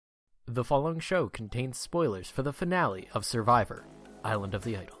The following show contains spoilers for the finale of Survivor, Island of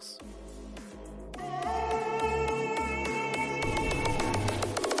the Idols.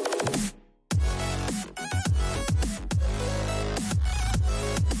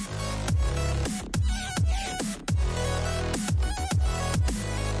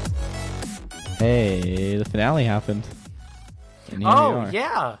 Hey, the finale happened. And here we Oh, are.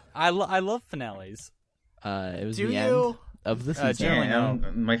 yeah! I love finales. It was Do the you? end of the season. Generally,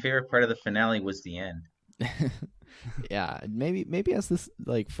 no. My favorite part of the finale was the end. Yeah, maybe as this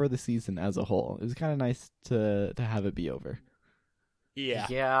for the season as a whole, it was kind of nice to have it be over. Yeah.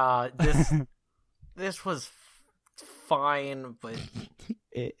 Yeah, this was fine, but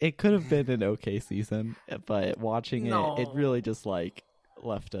It could have been an okay season, but watching No. it really just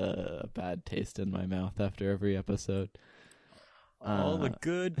left a bad taste in my mouth after every episode. All the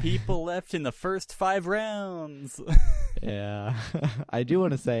good people left in the first 5 rounds. Yeah. I do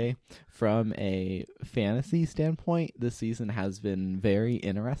want to say, from a fantasy standpoint, this season has been very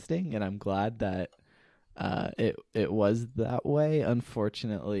interesting, and I'm glad that it was that way.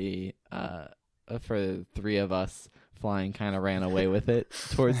 Unfortunately, for the three of us, flying kind of ran away with it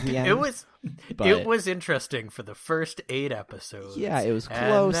towards the end. it was interesting for the first 8 episodes. Yeah, it was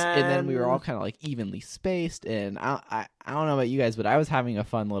close, and then we were all then- kind of evenly spaced. And I don't know about you guys, but I was having a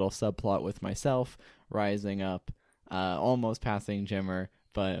fun little subplot with myself, rising up, almost passing Jimmer,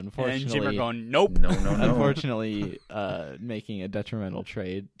 but And unfortunately, Jimmer going, nope. No. unfortunately, making a detrimental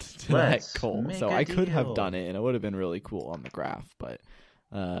trade to Let's that Cole. make So a I could have deal. done it, and it would have been really cool on the graph, but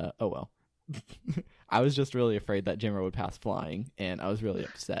oh well. I was just really afraid that Jimmer would pass flying, and I was really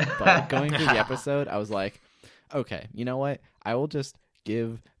upset. But going through the episode, I was like, okay, you know what? I will just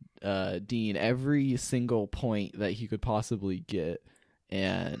give Dean every single point that he could possibly get.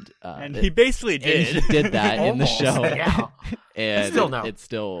 And He basically and did. he did that in the Almost, show. yeah. And Still no. it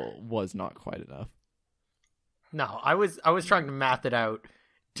still was not quite enough. No, I was trying to math it out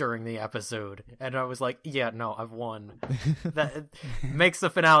during the episode, and I was like, yeah, no, I've won. That makes the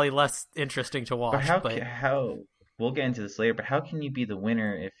finale less interesting to watch. But how we'll get into this later, but how can you be the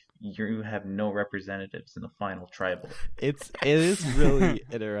winner if you have no representatives in the final tribal? It is really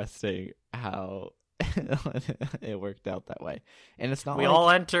interesting how it worked out that way. And it's not we all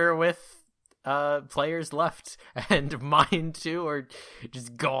enter with players left, and mine too are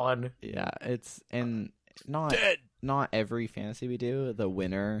just gone. Yeah, it's and not Dead. not every fantasy we do, the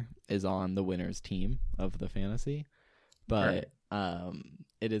winner is on the winner's team of the fantasy. But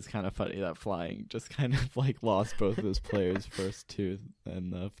it is kind of funny that flying just kind of lost both of his players first two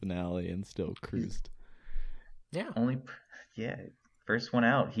in the finale and still cruised. Yeah. First one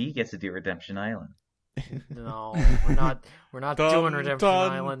out, he gets to do Redemption Island. No, we're not Dun, doing Redemption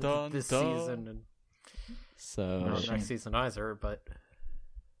dun, Island dun, this dun. season, and So not next season either. But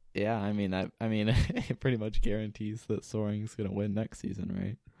yeah, I mean it pretty much guarantees that Soaring's gonna win next season,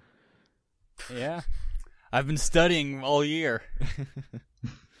 right? Yeah. I've been studying all year.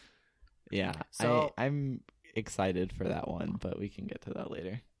 Yeah, So- I'm excited for that one, but we can get to that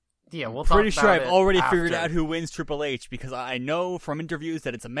later. yeah, we'll Pretty talk sure about I've it already figured after. out who wins Triple H because I know from interviews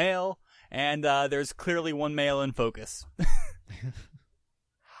that it's a male, and there's clearly one male in focus.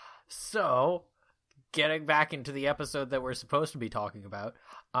 So, getting back into the episode that we're supposed to be talking about,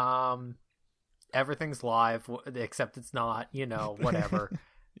 everything's live, except it's not, whatever.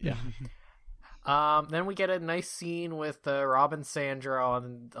 Yeah. Then we get a nice scene with Rob and Sandra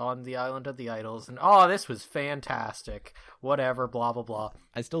on the Island of the Idols, and this was fantastic. Whatever, blah, blah, blah.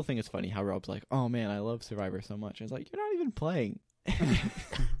 I still think it's funny how Rob's like, oh man, I love Survivor so much. I was like, you're not even playing.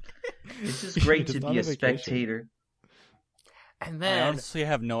 It's just great Just to on be a vacation. spectator. And I then, honestly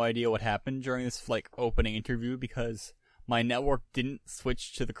have no idea what happened during this opening interview because my network didn't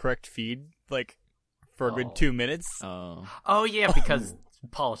switch to the correct feed for a Oh. good 2 minutes. Oh, yeah, because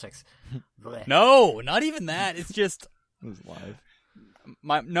politics. Blech. No, not even that. It's just it was live.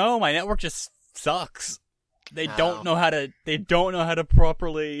 my network just sucks. They Oh. don't know how to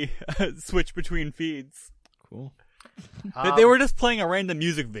properly switch between feeds. Cool. They were just playing a random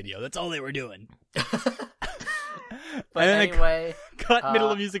music video. That's all they were doing. But and then they anyway, cut middle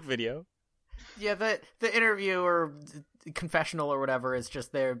of music video. yeah, the interview or confessional or whatever is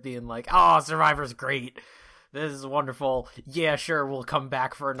just there being like, Survivor's great. This is wonderful. Yeah, sure, we'll come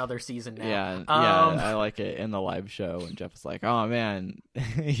back for another season now. Yeah, I like it in the live show when Jeff was like, oh man,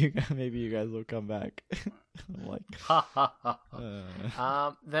 maybe you guys will come back. I'm like, Ha ha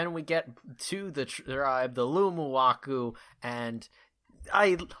ha. Then we get to the tribe, the Lumuwaku, and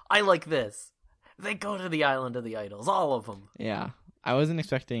I like this. They go to the Island of the Idols, all of them. yeah, I wasn't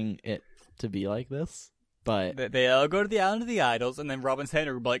expecting it to be like this. But They all go to the island of the idols, and then Robin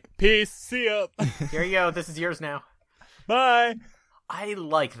Sanders will be like, "Peace, see ya, Here you go. This is yours now. bye." I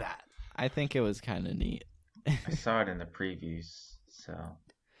like that. I think it was kind of neat. I saw it in the previews, so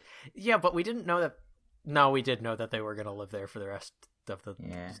Yeah, but we didn't know that. No, we did know that they were going to live there for the rest of the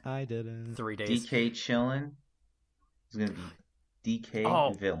yeah. I didn't. 3 days. DK chillin' is gonna be DK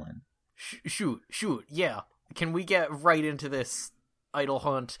Oh. villain. Shoot. Yeah. Can we get right into this idol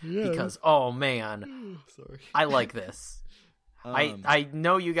hunt? Yeah. Because, oh man, Sorry. I like this. I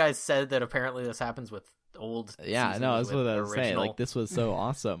know you guys said that apparently this happens with old. Yeah, seasons no, that's with what I was saying. original. Like, this was so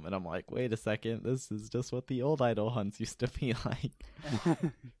awesome, and I'm like, wait a second, this is just what the old idol hunts used to be like.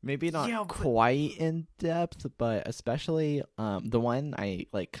 Maybe not Yeah, but- quite in depth, but especially the one I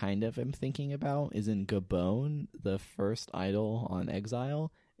like kind of am thinking about is in Gabon. The first idol on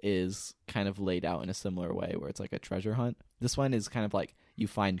Exile is kind of laid out in a similar way, where it's like a treasure hunt. This one is kind of like you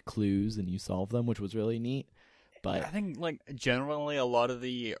find clues and you solve them, which was really neat. But I think like generally a lot of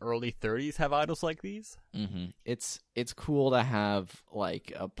the early 30s have idols like these. it's cool to have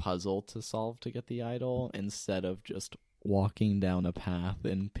like a puzzle to solve to get the idol instead of just walking down a path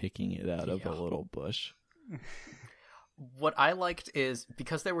and picking it out of a Yeah. little bush. What I liked is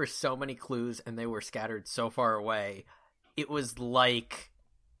because there were so many clues and they were scattered so far away, it was like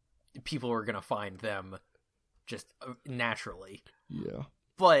people were going to find them just naturally. Yeah.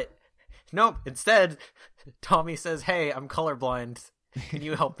 But nope, instead, Tommy says, "Hey, I'm colorblind. Can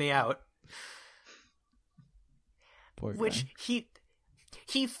you help me out?" Poor Which guy.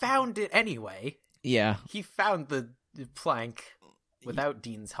 he found it anyway. Yeah. He found the plank without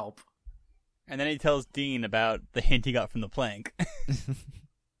Dean's help. And then he tells Dean about the hint he got from the plank.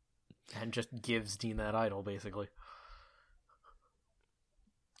 And just gives Dean that idol, basically.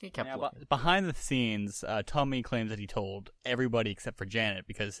 He kept Now, looking. behind the scenes, Tommy claims that he told everybody except for Janet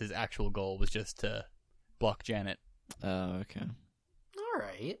because his actual goal was just to block Janet. Oh, okay. All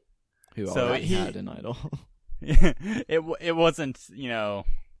right. Who So already he- had an idol. it wasn't,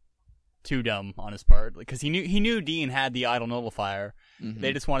 too dumb on his part because he knew Dean had the idol nullifier. Mhm.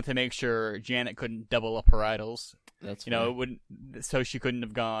 They just wanted to make sure Janet couldn't double up her idols. That's It wouldn't, so she couldn't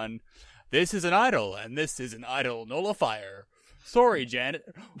have gone, "This is an idol and this is an idol nullifier." Sorry, Janet.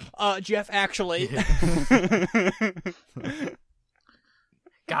 Jeff, actually.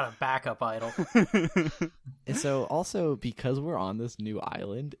 Got a backup idol. And so also because we're on this new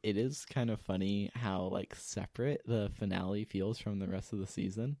island, it is kind of funny how like separate the finale feels from the rest of the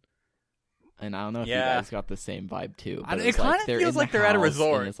season. And I don't know if Yeah. you guys got the same vibe too. I- But it it's like kinda they're feels in like the they're at a house,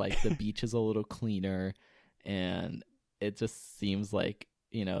 resort. and it's like the beach is a little cleaner, and it just seems like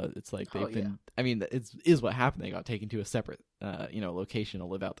it's like they've Oh, been. I mean, is what happened. They got taken to a separate location to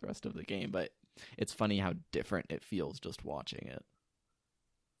live out the rest of the game, but it's funny how different it feels just watching it.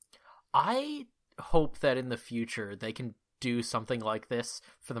 I hope that in the future they can do something like this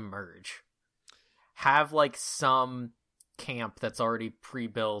for the merge. Have like some camp that's already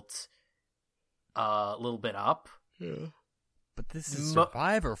pre-built a little bit up. Yeah. But this is Mo-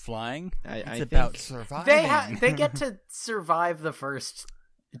 Survivor flying. I It's about think- surviving. They get to survive the first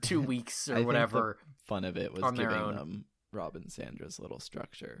 2 weeks I or think whatever. the fun of it was on their giving own. them Robin Sandra's little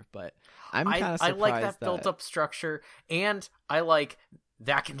structure, but I'm I kind of I surprised like that built up structure, and I like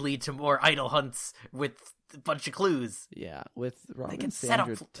that can lead to more idol hunts with a bunch of clues. Yeah, with Robin can set up,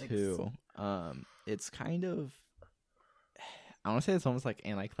 Sandra like, too. It's kind of, I want to say it's almost like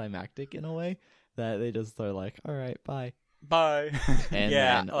anticlimactic in a way that they just are like, all right, bye, Bye. and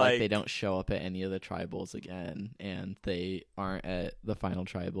yeah, then like they don't show up at any of the tribals again, and they aren't at the final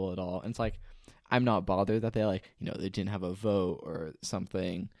tribal at all. And it's like I'm not bothered that they they didn't have a vote or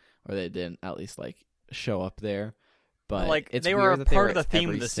something, or they didn't at least like show up there. But Like, it's they weird were a that they part were of the at theme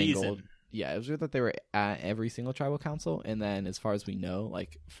of every the single- season. Yeah, it was weird that they were at every single tribal council, and then as far as we know,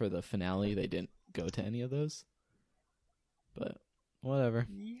 like for the finale, they didn't go to any of those. But whatever.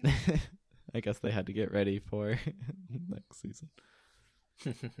 I guess they had to get ready for next season.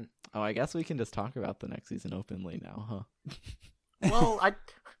 Oh, I guess we can just talk about the next season openly now, huh? Well,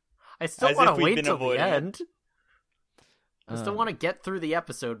 I still As want if to we've wait been till the avoiding it. end. I still want to get through the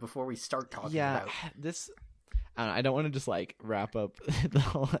episode before we start talking about. This I don't want to just like wrap up the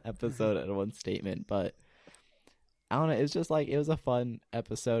whole episode in one statement, but I don't know. It was just like it was a fun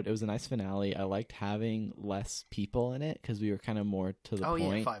episode. It was a nice finale. I liked having less people in it because we were kind of more to the Oh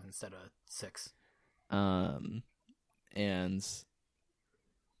point. yeah, 5 instead of 6. And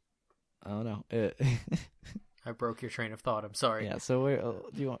I don't know. I broke your train of thought. I'm sorry. Yeah. So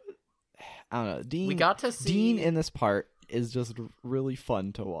do you want? I don't know. Dean. We got to see Dean in this part is just really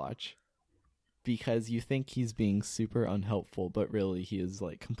fun to watch. because you think he's being super unhelpful, but really he is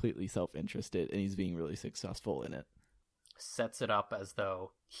like completely self-interested and he's being really successful in it. Sets it up as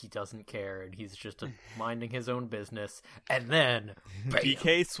though he doesn't care and he's just minding his own business, and then bam,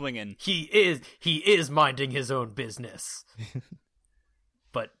 DK swinging. he is minding his own business,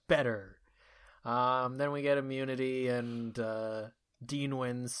 but better. Then we get immunity, and Dean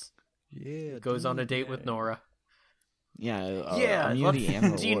wins. Yeah, Goes on a date with Nora. Yeah, immunity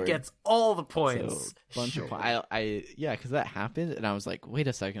and Dean reward. gets all the points. So, bunch Sure. of yeah, because that happened, and I was like, wait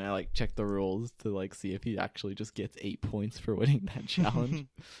a second. I like checked the rules to like see if he actually just gets 8 points for winning that challenge.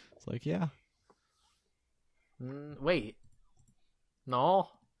 It's like, yeah, Wait. No.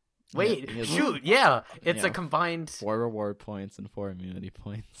 Wait. Yeah, he has- Shoot. Yeah. It's a Yeah. combined. 4 reward points and 4 immunity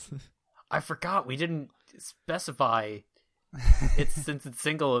points. I forgot we didn't specify it's since it's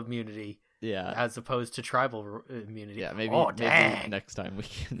single immunity Yeah, as opposed to tribal immunity. yeah. Maybe, Oh, maybe dang. next time we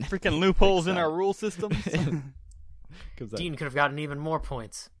can. Freaking loopholes in that. our rule systems. Because Dean could have gotten even more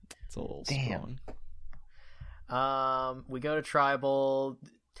points. it's a little Damn. strong. We go to tribal.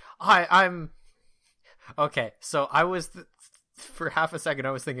 I'm okay. So I was for half a second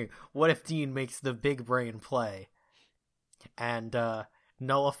I was thinking, what if Dean makes the big brain play and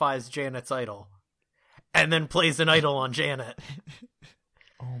nullifies Janet's idol, and then plays an idol on Janet?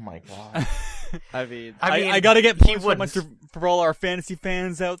 Oh my god. I mean, I I gotta get he points for all our fantasy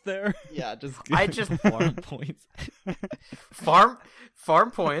fans out there. yeah, just I just- farm points.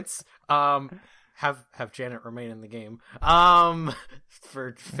 farm points. Have Janet remain in the game.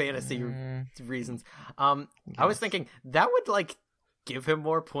 For fantasy reasons. I was thinking that would like give him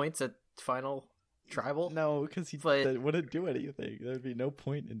more points at final tribal. No, because he But- wouldn't do anything. There'd be no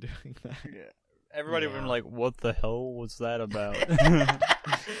point in doing that. Everybody would Yeah. be like, "What the hell was that about?"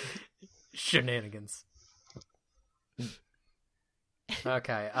 Shenanigans.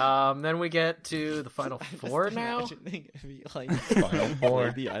 Okay. Then we get to the final four Just now. imagining if he, like, Final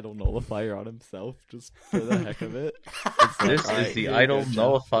four. the idol nullifier on himself just for the heck of it. This Alright, is the here you idol go, Jeff.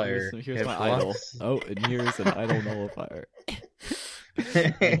 nullifier. Here's Hit my once. idol. Oh, and here's an idol nullifier.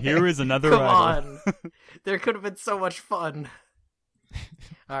 Here is another Come idol. on. There could have been so much fun.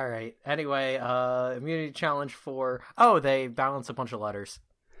 All right. Anyway, immunity challenge for. Oh, they balance a bunch of letters.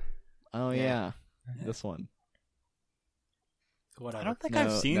 Oh Yeah. yeah, this one. Whatever. I don't think No-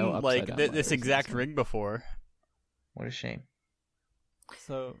 I've seen no like upside-down this letters exact in this one. rig before. What a shame.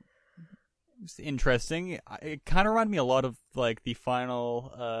 So it's interesting. It kind of reminded me a lot of like the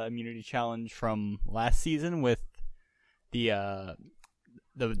final immunity challenge from last season with the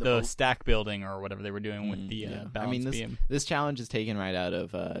boat? stack building or whatever they were doing with the Yeah. balance I mean, beam. this challenge is taken right out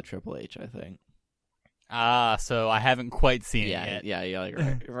of Triple H, I think. Ah, so I haven't quite seen Yeah, it yet. yeah,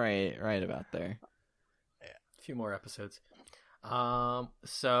 like right about there. A few more episodes.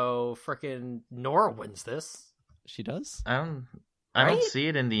 So frickin' Nora wins this. She does. I don't Right? see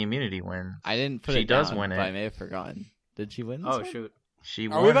it in the immunity win. I didn't put She it does down, win but it. I may have forgotten. Did she win? This Oh one? shoot. She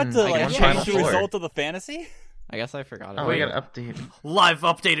Are won. we about to I like guess, yeah, change the Final Four. result of the fantasy? I guess I forgot. Oh, about we it. gotta update. Live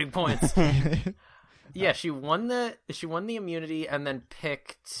updating points. Yeah, she won the immunity and then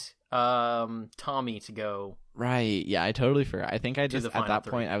picked Tommy to go. Right. Yeah, I totally forgot. I think I To just the at final that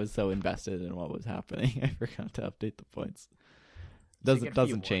three. point I was so invested in what was happening, I forgot to update the points. So you get a few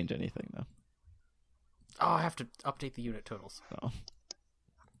Doesn't more. change anything though. Oh, I have to update the unit totals. So.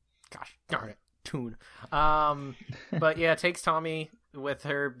 Gosh darn it, Toon. But yeah, takes Tommy with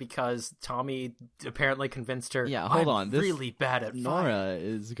her because Tommy apparently convinced her. Yeah, hold "I'm on, this really bad at Nora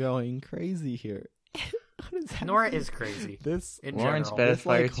is going crazy here. What is fire." Nora happening? is crazy. This In Lauren's general. bad at this,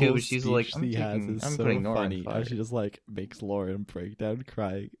 like, fire too, whole but she's like, speech I'm she has taking- is I'm so putting Nora on funny. How fire. she just like makes Lauren break down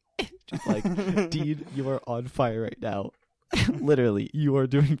crying. Just like, Dean, you are on fire right now. Literally, you are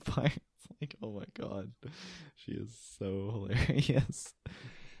doing fire. It's like, oh my god, she is so hilarious.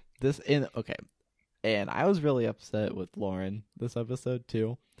 Okay, and I was really upset with Lauren this episode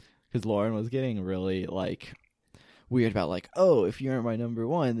too, because Lauren was getting really like weird about like, oh, if you're my number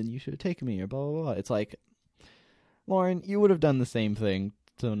one, then you should have taken me or blah blah blah. It's like, Lauren, you would have done the same thing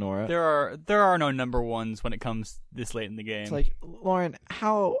to Nora. There are no number ones when it comes this late in the game. It's like, Lauren,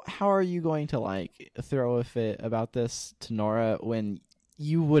 how are you going to like throw a fit about this to Nora when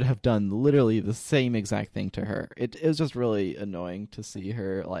you would have done literally the same exact thing to her? It was just really annoying to see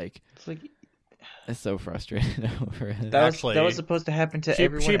her like It's like so frustrated over it. that Actually, was supposed to happen to she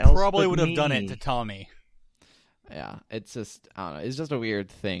everyone else. probably but would have me. done it to Tommy. Yeah, it's just I don't know. It's just a weird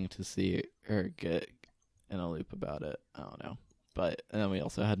thing to see her get in a loop about it. I don't know. But and then we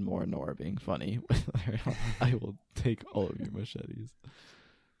also had more Nora being funny. I will take all of your machetes.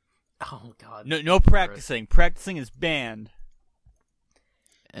 Oh god. No practicing. Practicing is banned.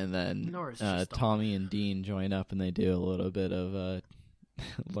 And then Nora's just Tommy and Dean join up and they do a little bit of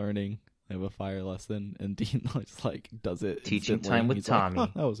learning. They have a fire lesson, and Dean just like does it. Teaching instantly. time with He's like, Tommy. "Huh,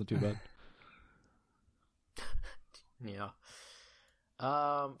 that wasn't too bad. Yeah.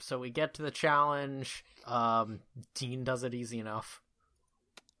 So we get to the challenge. Dean does it easy enough.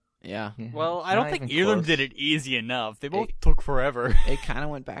 Yeah. Well, I don't Not think even either of them close. did it easy enough. They both It- took forever. It kind of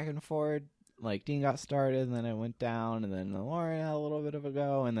went back and forth. Like Dean got started, and then it went down, and then Lauren had a little bit of a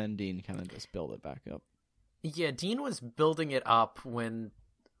go, and then Dean kind of just built it back up. Yeah, Dean was building it up when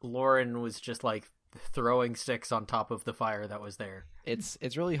Lauren was just like throwing sticks on top of the fire that was there. It's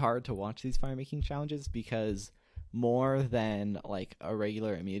really hard to watch these fire making challenges because more than like a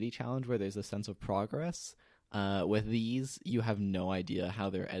regular immunity challenge where there's a sense of progress, with these you have no idea how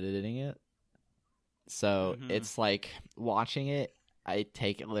they're editing it. So Mhm. it's like watching it, I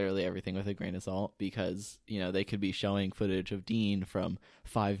take literally everything with a grain of salt because, they could be showing footage of Dean from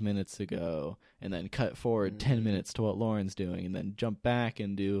 5 minutes ago and then cut forward 10 minutes to what Lauren's doing and then jump back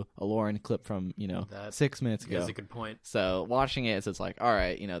and do a Lauren clip from, That 6 minutes ago. That's a good point. So watching it, it's like, all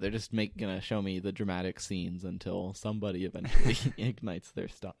right, they're just gonna show me the dramatic scenes until somebody eventually ignites their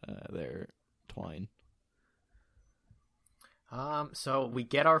twine. So we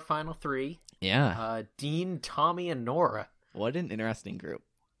get our final three. Yeah. Dean, Tommy, and Nora. What an interesting group.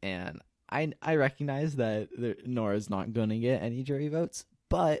 And I recognize that Nora's not going to get any jury votes,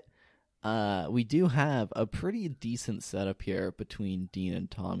 but we do have a pretty decent setup here between Dean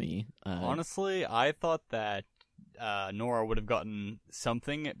and Tommy. Honestly, I thought that Nora would have gotten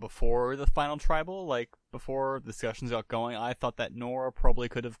something before the final tribal, like before discussions got going. I thought that Nora probably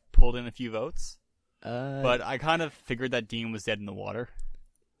could have pulled in a few votes, but I kind of figured that Dean was dead in the water.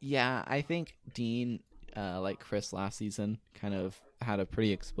 Yeah, I think Dean, like Chris last season, kind of had a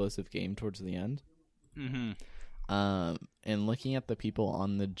pretty explosive game towards the end. Mm-hmm. And looking at the people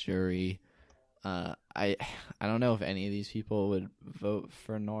on the jury, I don't know if any of these people would vote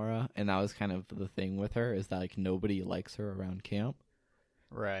for Nora, and that was kind of the thing with her, is that like nobody likes her around camp.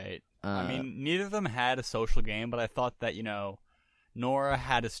 Right. I mean, neither of them had a social game, but I thought that Nora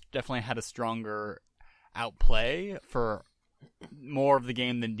definitely had a stronger outplay for more of the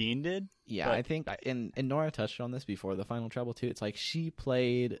game than Dean did. Yeah, but I think, and Nora touched on this before the final trouble too. It's like she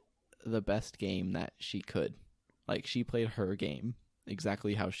played the best game that she could. Like she played her game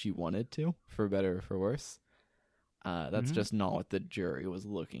exactly how she wanted to, for better or for worse. That's just not what the jury was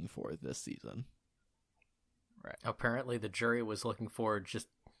looking for this season. Right. Apparently, the jury was looking for just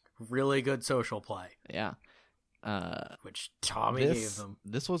really good social play, Yeah. which Tommy gave them.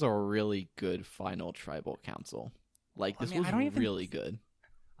 This was a really good final tribal council. Like this was I don't even- really good.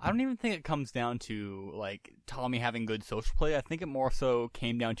 I don't even think it comes down to like Tommy having good social play. I think it more so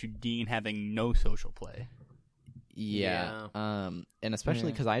came down to Dean having no social play. Yeah. And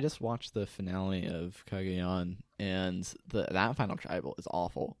especially because I just watched the finale of Kagayan, and that final tribal is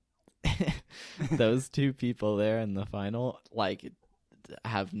awful. Those two people there in the final, like,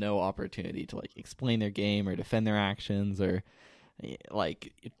 have no opportunity to like explain their game or defend their actions or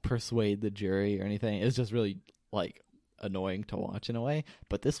like persuade the jury or anything. It was just really like annoying to watch in a way.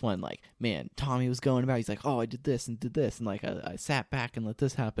 But this one, like, man, Tommy was going about, he's like, oh, I did this and like I sat back and let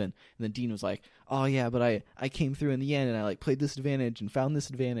this happen, and then Dean was like, oh yeah, but I came through in the end and I like played this advantage and found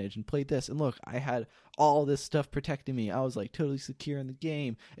this advantage and played this, and look, I had all this stuff protecting me, I was like totally secure in the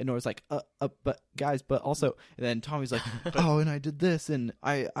game. And Nora's like, but guys, but also, and then Tommy's like, oh, and I did this, and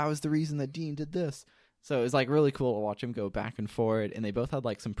I was the reason that Dean did this. So it was like really cool to watch him go back and forward, and they both had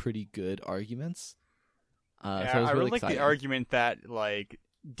like some pretty good arguments. So it was I really like exciting. the argument that like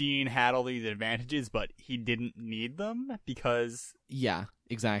Dean had all these advantages, but he didn't need them because Yeah,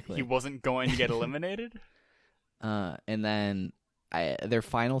 exactly. he wasn't going to get eliminated. And then their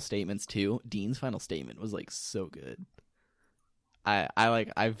final statements too. Dean's final statement was like so good.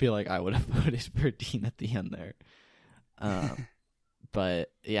 I feel like I would have voted for Dean at the end there.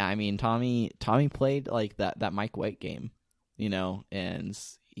 But yeah, I mean Tommy played like that Mike White game, and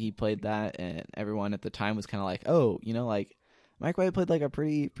he played that, and everyone at the time was kind of like, oh, like Mike White played like a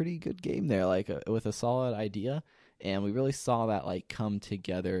pretty good game there, like with a solid idea. And we really saw that like come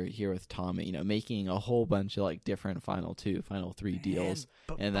together here with Tommy, making a whole bunch of like different final 2, final 3 deals.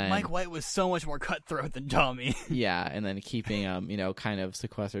 But then Mike White was so much more cutthroat than Tommy. Yeah, and then keeping kind of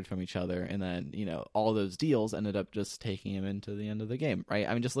sequestered from each other, and then all those deals ended up just taking him into the end of the game, right?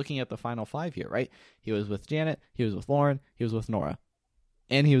 I mean, just looking at the final 5 here, right? He was with Janet, he was with Lauren, he was with Nora,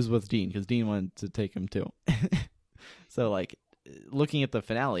 and he was with Dean because Dean wanted to take him too. So like looking at the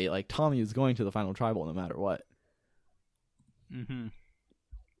finale, like Tommy was going to the final tribal no matter what. Mm-hmm.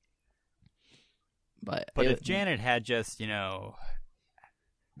 But if Janet had just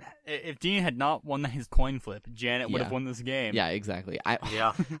If Dean had not won his coin flip, Janet would Yeah. have won this game. Yeah, exactly.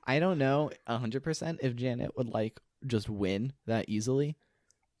 Yeah. I don't know 100% if Janet would like just win that easily.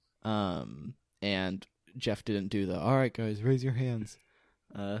 And Jeff didn't do the "all right guys, raise your hands"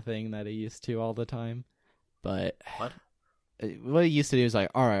 thing that he used to all the time. But What? what he used to do is like,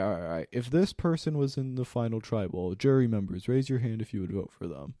 all right. If this person was in the final tribal, jury members, raise your hand if you would vote for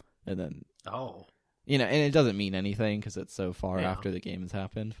them. And then, Oh. and it doesn't mean anything because it's so far Yeah. after the game has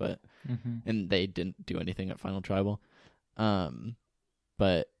happened. But Mm-hmm. and they didn't do anything at final tribal.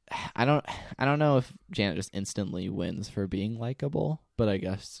 But I don't know if Janet just instantly wins for being likable, but I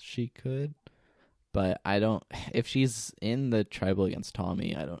guess she could. But I don't. If she's in the tribal against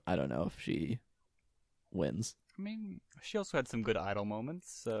Tommy, I don't know if she wins. I mean, she also had some good idol moments,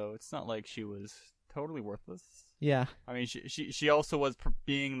 so it's not like she was totally worthless. Yeah, I mean, she also was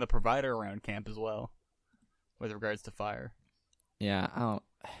being the provider around camp as well, with regards to fire. yeah.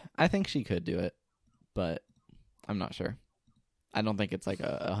 I think she could do it, but I'm not sure. I don't think it's like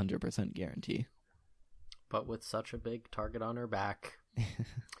a 100% guarantee. But with such a big target on her back.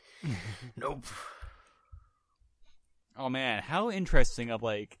 Nope. Oh man, how interesting of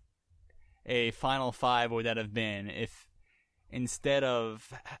like a final five would that have been if instead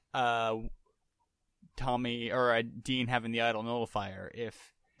of Tommy or Dean having the idol nullifier,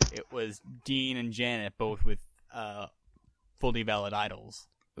 if it was Dean and Janet both with fully valid idols.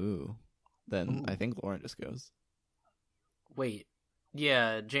 Ooh, then Ooh. I think Lauren just goes. Wait.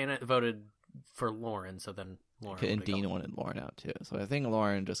 Yeah, Janet voted for Lauren, so then Lauren. And would've Dean gone. wanted Lauren out too, so I think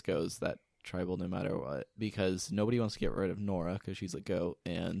Lauren just goes that tribal no matter what, because nobody wants to get rid of Nora because she's a goat,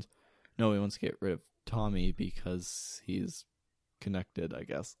 and nobody wants to get rid of Tommy because he's connected, I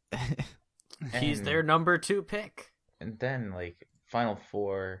guess. He's And- their number 2 pick. And then, like, Final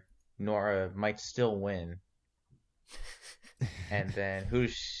Four, Nora might still win. And then who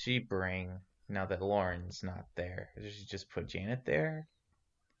does she bring now that Lauren's not there? Does she just put Janet there?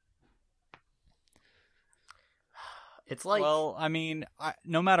 It's like, well, I mean,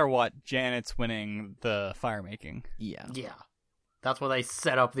 no matter what, Janet's winning the fire making. Yeah. yeah. That's what they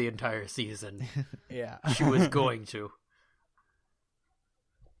set up the entire season. Yeah. She was going to.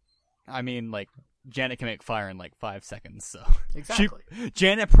 I mean, like, Janet can make fire in like 5 seconds, so. Exactly.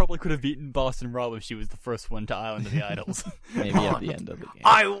 Janet probably could have beaten Boston Rob if she was the first one to Island of the Idols. Maybe at the end of the game.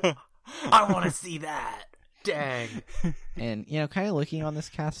 I want to see that. Dang. And, kind of looking on this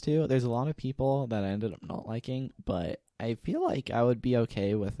cast too, there's a lot of people that I ended up not liking, but I feel like I would be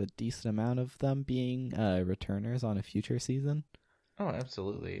okay with a decent amount of them being returners on a future season. Oh,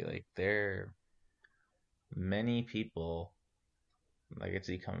 absolutely. Like, there are many people I could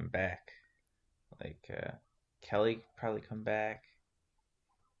see coming back. Like, Kelly could probably come back.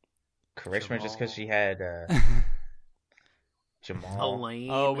 Karishma, just because she had Jamal. Elaine.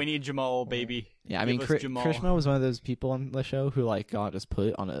 Oh, we need Jamal, baby. Yeah, I Give mean, us Jamal. Krishna was one of those people on the show who got just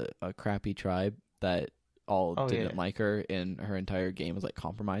put on a crappy tribe that all Oh, didn't yeah. like her, and her entire game was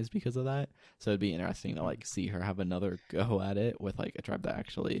compromised because of that. So it'd be interesting to see her have another go at it with a tribe that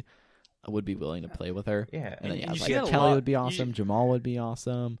actually would be willing to play with her. Yeah, And then you yeah, see a Kelly lot- would be you- awesome. Jamal would be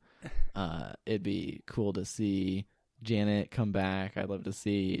awesome. It'd be cool to see Janet come back. I'd love to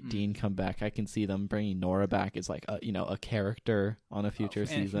see Dean come back. I can see them bringing Nora back as a character on a future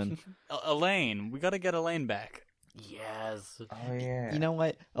season. Elaine. We gotta get Elaine back. Yes. Oh, yeah. You know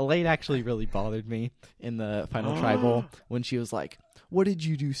what? Elaine actually really bothered me in the final tribal when she was like, "What did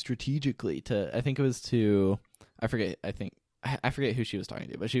you do strategically to?" I think it was to, I forget who she was talking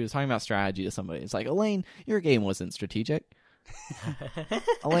to, but she was talking about strategy to somebody. It's like, Elaine, your game wasn't strategic.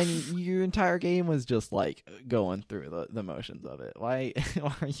 Elaine, your entire game was just going through the motions of it. Why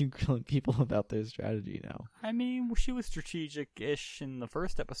are you grilling people about their strategy now? I mean, she was strategic-ish in the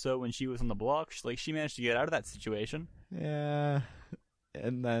first episode when she was on the block. She managed to get out of that situation. Yeah,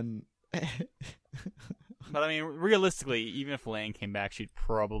 and then But I mean, realistically, even if Elaine came back, she'd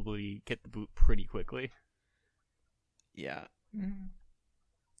probably get the boot pretty quickly. yeah. Mhm.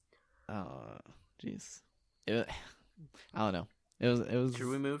 Oh, jeez. I don't know. It was. Should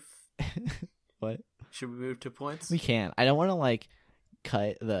we move? What? Should we move to points? We can. I don't want to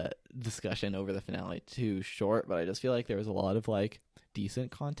cut the discussion over the finale too short, but I just feel like there was a lot of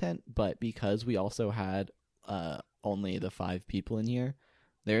decent content. But because we also had only the 5 people in here,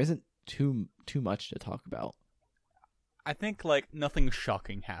 there isn't too much to talk about. I think nothing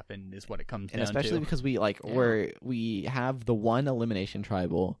shocking happened is what it comes And down especially to. because we have the one elimination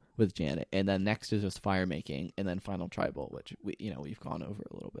tribal with Janet, and then next is just fire making, and then final tribal, which we've gone over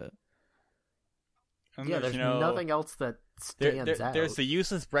a little bit. And Yeah, there's nothing else that stands out. There's the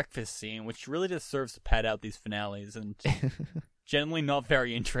useless breakfast scene, which really just serves to pad out these finales, and generally not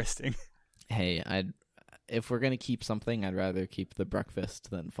very interesting. Hey, if we're gonna keep something, I'd rather keep the breakfast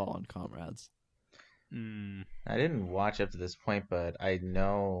than Fallen Comrades. I didn't watch up to this point, but I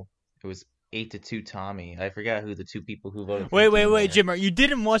know it was 8-2 Tommy. I forgot who the two people who voted for Wait, Dean were. Jimmer, you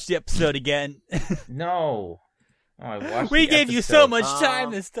didn't watch the episode again. No. Oh, I watched We the gave you so episode. much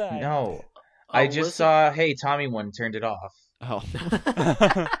time this time. No. I just saw, hey, Tommy won, turned it off.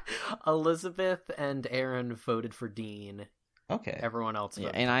 Oh, Elizabeth and Aaron voted for Dean. Okay. Everyone else yeah,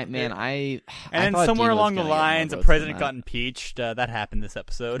 voted. and I And I then thought somewhere Dean was along the gonna get more lines, the votes than president that. got impeached. That happened this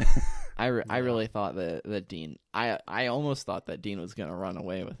episode. I really thought that Dean. I almost thought that Dean was gonna run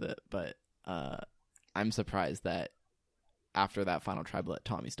away with it, but I'm surprised that after that final tribal, that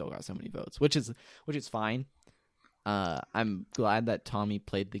Tommy still got so many votes, which is fine. I'm glad that Tommy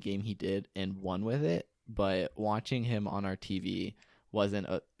played the game he did and won with it, but watching him on our TV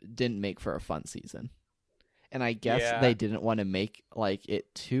didn't make for a fun season. And I guess they didn't want to make like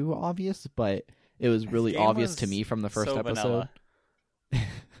it too obvious, but it was really obvious to me from the first episode.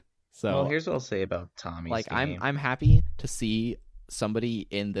 So well, here's what I'll say about Tommy's like game. I'm happy to see somebody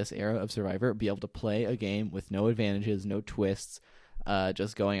in this era of Survivor be able to play a game with no advantages, no twists,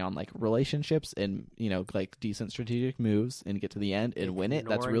 just going on like relationships and like decent strategic moves and get to the end and win it.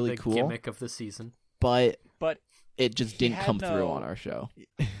 That's Ignoring really the cool. Gimmick of the season. But it just he didn't had come through no- on our show.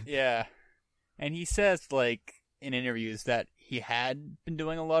 Yeah. And he says, like, in interviews that he had been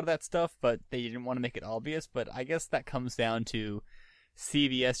doing a lot of that stuff, but they didn't want to make it obvious. But I guess that comes down to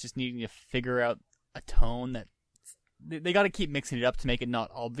CBS just needing to figure out a tone that they got to keep mixing it up to make it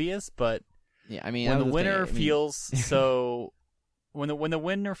not obvious. But Yeah, I mean, when that the was winner thing. I mean, feels so, when the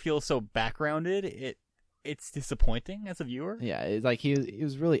winner feels so backgrounded, it's disappointing as a viewer. yeah, it's like he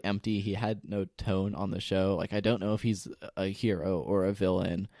was really empty. He had no tone on the show. Like I don't know if he's a hero or a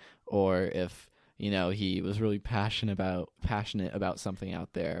villain, or if he was really passionate about something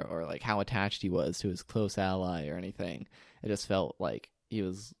out there, or like how attached he was to his close ally or anything. It just felt like he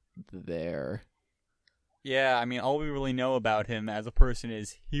was there. Yeah, I mean, all we really know about him as a person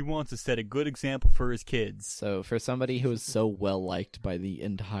is he wants to set a good example for his kids. So for somebody who was so well liked by the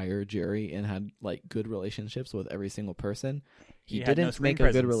entire jury and had like good relationships with every single person, he He had no didn't screen make a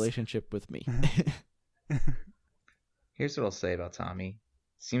good presence. relationship with me. Here's what I'll say about Tommy.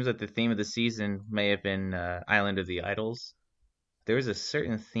 Seems like the theme of the season may have been Island of the Idols. There was a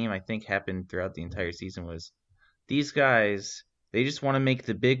certain theme I think happened throughout the entire season was these guys, they just want to make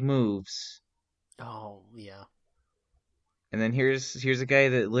the big moves. Oh, yeah. And then here's a guy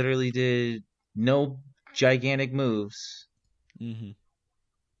that literally did no gigantic moves hmm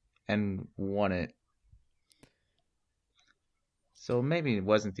and won it. So maybe it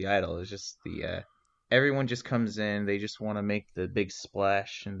wasn't the idol. It was just the everyone just comes in. They just want to make the big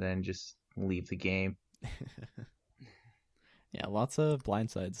splash and then just leave the game. Yeah, lots of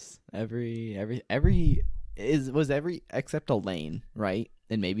blindsides. Every except Elaine, right?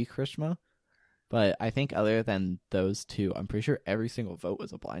 And maybe Krishma. But I think other than those two, I'm pretty sure every single vote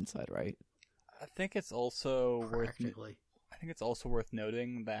was a blindside, right? I think it's also Practically. worth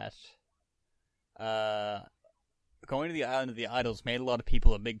noting that going to the Island of the Idols made a lot of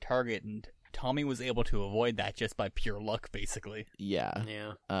people a big target, and Tommy was able to avoid that just by pure luck, basically. Yeah.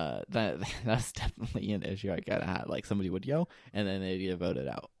 Yeah. That's definitely an issue I gotta have. Like somebody would yell and then they'd get voted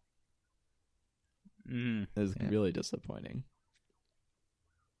out. Mm. It was Yeah. really disappointing.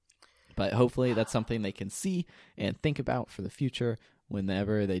 But hopefully that's something they can see and think about for the future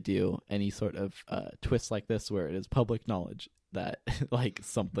whenever they do any sort of twist like this where it is public knowledge that like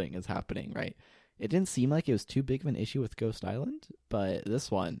something is happening, right? It didn't seem like it was too big of an issue with Ghost Island, but this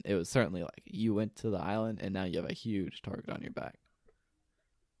one, it was certainly like you went to the island and now you have a huge target on your back.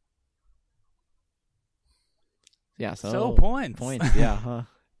 Yeah, So points. Points, yeah, huh?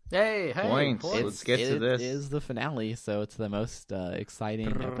 Hey, Points. points. Let's get to this. It is the finale, so it's the most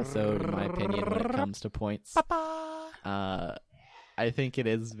exciting episode, in my opinion, when it comes to points. I think it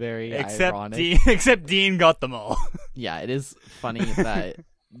is very ironic. Except Dean got them all. Yeah, it is funny that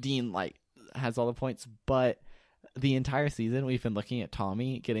Dean like has all the points, but the entire season we've been looking at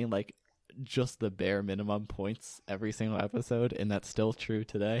Tommy getting like just the bare minimum points every single episode, and that's still true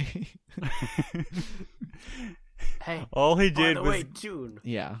today. Hey, All he by did the was way, June,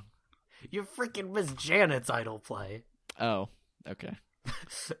 Yeah. you freaking missed Janet's idol play. Oh, okay.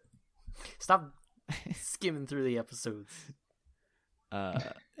 Stop skimming through the episodes.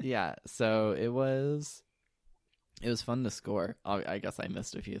 Yeah, so it was fun to score. I guess I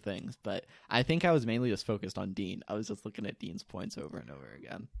missed a few things, but I think I was mainly just focused on Dean. I was just looking at Dean's points over and over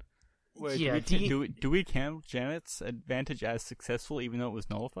again. Wait, Yeah, do we count Janet's advantage as successful even though it was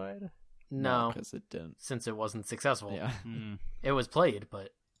nullified? No, because it didn't. since it wasn't successful. Yeah, Hmm. It was played, but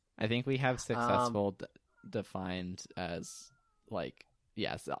I think we have successful defined as like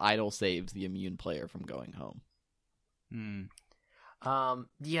yes, the idol saves the immune player from going home. Hmm.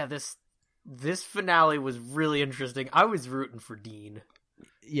 yeah, this finale was really interesting. I was rooting for Dean.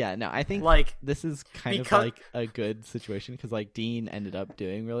 Yeah, no, I think Like, this is kind of because- like a good situation because like Dean ended up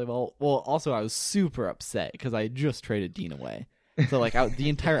doing really well. Well, also I was super upset because I just traded Dean away. So like the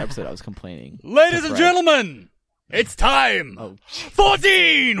entire episode I was complaining. Ladies to and Fred. gentlemen, it's time Oh, for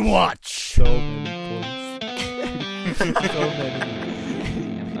Dean Watch. so many points. So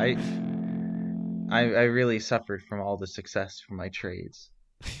many. I really suffered from all the success from my trades.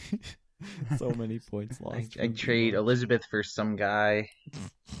 So many points I, lost. I from trade Dean. Elizabeth for some guy,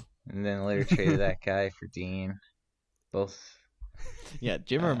 and then later traded that guy for Dean. Both. Yeah,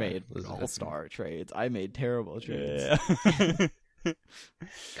 Jimmer uh, made Elizabeth. all-star trades. I made terrible trades. Yeah.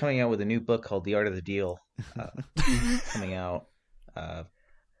 Coming out with a new book called The Art of the Deal. Coming out,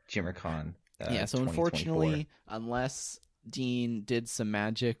 JimmerCon. Yeah, so 2024. unfortunately, unless Dean did some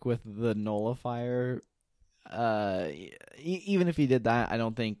magic with the nullifier, even if he did that, I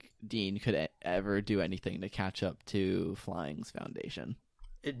don't think Dean could ever do anything to catch up to Flying's foundation.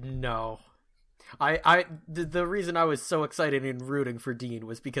 No. The reason I was so excited and rooting for Dean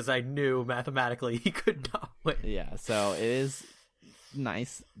was because I knew mathematically he could not win. Yeah, so it is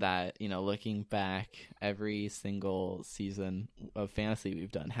nice that, looking back, every single season of fantasy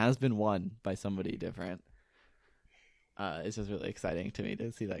we've done has been won by somebody different. It's just really exciting to me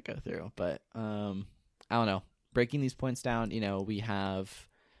to see that go through. But I don't know. Breaking these points down, we have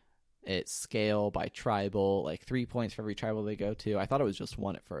it scale by tribal, like 3 points for every tribal they go to. I thought it was just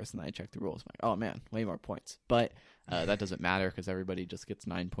 1 at first, and then I checked the rules. I'm like, oh man, way more points. But that doesn't matter because everybody just gets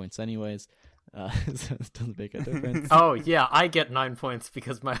 9 points anyways. So it doesn't make a difference. Oh yeah, I get 9 points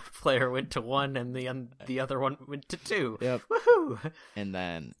because my player went to 1 and the other one went to 2. Yep. Woohoo! And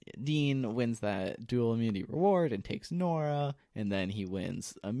then Dean wins that dual immunity reward and takes Nora, and then he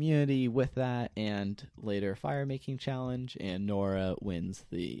wins immunity with that, and later fire making challenge, and Nora wins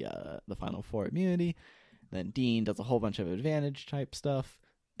the final 4 immunity. Then Dean does a whole bunch of advantage type stuff.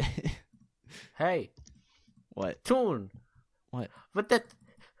 Hey, What? Toon. What? But that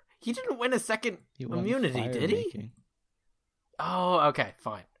he didn't win a second He won immunity, fire did he? making. Oh, okay,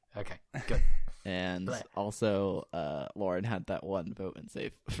 fine. Okay, good. And Blech. also, Lauren had that one vote and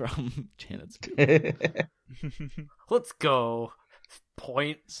save from Janet's group. Let's go.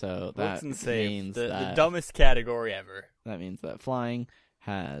 Point. So What's that insane? means The that dumbest category ever. That means that Flying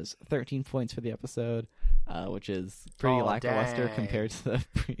has 13 points for the episode, which is pretty Oh, lackluster dang. compared to the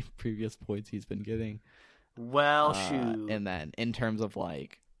previous points he's been getting. Well, shoot. And then in terms of I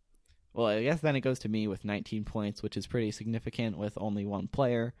guess then it goes to me with 19 points, which is pretty significant with only 1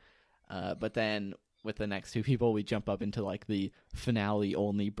 player. But then with the next 2 people, we jump up into the finale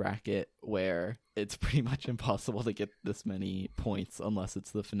only bracket where it's pretty much impossible to get this many points unless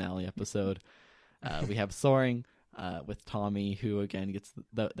it's the finale episode. We have Soaring with Tommy, who again gets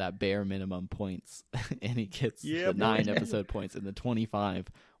that bare minimum points, and he gets Yeah, the 9 boy. episode points and the 25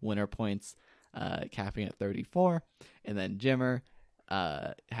 winner points, capping at 34. And then Jimmer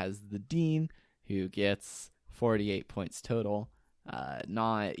has the Dean, who gets 48 points total,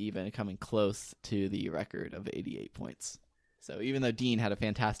 not even coming close to the record of 88 points. So even though Dean had a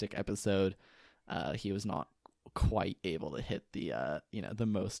fantastic episode, he was not quite able to hit the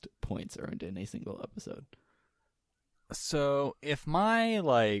most points earned in a single episode. So if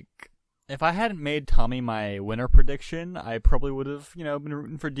if I hadn't made Tommy my winner prediction, I probably would have, been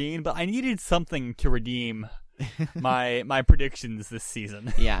rooting for Dean, but I needed something to redeem my predictions this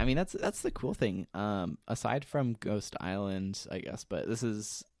season. Yeah, I mean that's the cool thing. Aside from Ghost Island, I guess, but this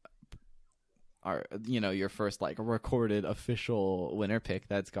is our your first recorded official winner pick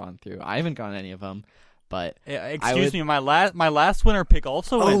that's gone through. I haven't gone any of them, but Excuse me, my last winner pick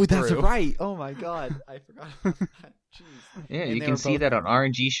also went that's through. right. Oh my god, I forgot about that. Jeez. Yeah, And you they can were see both- that on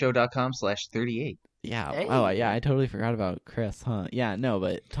rngshow.com/38. Yeah. Hey. Oh, yeah. I totally forgot about Chris, huh? Yeah, no,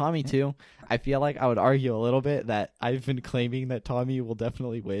 but Tommy too. I feel like I would argue a little bit that I've been claiming that Tommy will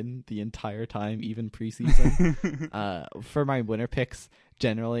definitely win the entire time, even preseason. For my winner picks,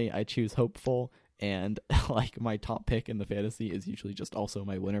 generally I choose hopeful, and my top pick in the fantasy is usually just also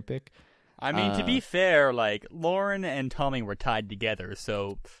my winner pick. I mean, to be fair, Lauren and Tommy were tied together,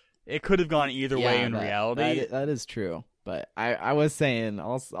 so it could have gone either way in reality. That is true. But I was saying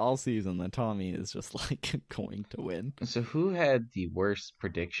all season that Tommy is just going to win. So who had the worst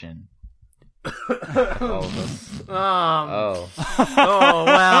prediction? Of all of us. Oh Oh,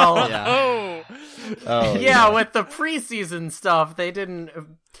 well. Yeah. Oh, Oh, yeah, with the preseason stuff, they didn't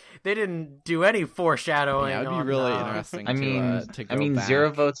do any foreshadowing. Yeah, it would be on, really interesting. I mean, to go back.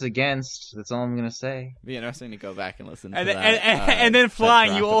 0 votes against. That's all I'm gonna say. It'd be interesting to go back and listen And to then, that. and then that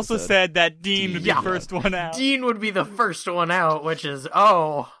flying, you draft also episode. said that Dean would be Yeah. the first one out. Dean would be the first one out, which is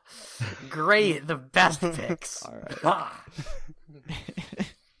great, the best picks. All right. Ah.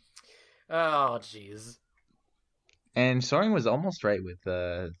 Oh, jeez. And Soaring was almost right with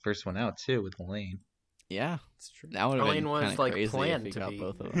the first one out too, with Elaine. Yeah, It's true. that would have been Elaine was, kind of like, crazy if planned we to got be.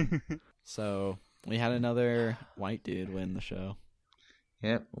 both of them. So we had another white dude win the show.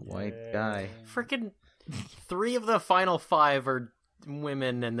 Yep, white guy. Freaking 3 of the final 5 are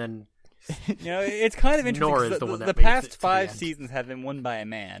women, and then You know, it's kind of interesting. Nora 'cause is the one the that makes it past to the 5 end. seasons have been won by a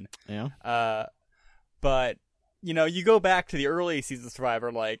man. Yeah, But you know, you go back to the early seasons of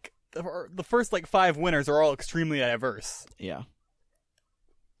Survivor, like the first like 5 winners are all extremely diverse. yeah.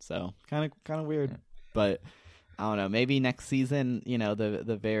 So kind of weird, but I don't know. Maybe next season, you know,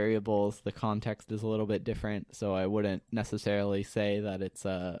 the variables, the context is a little bit different. So I wouldn't necessarily say that it's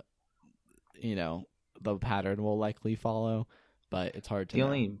you know, the pattern will likely follow, but it's hard to The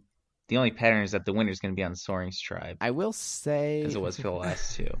know. only pattern is that the winner's gonna be on Soaring's tribe, I will say, as it was for the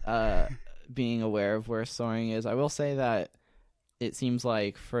last 2. being aware of where Soaring is, I will say that it seems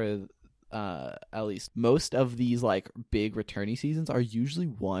like for at least most of these like big returning seasons are usually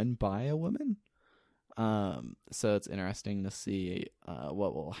won by a woman. So it's interesting to see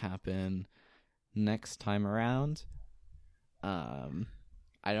what will happen next time around. I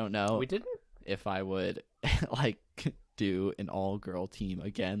don't know we didn't. if I would like do an all-girl team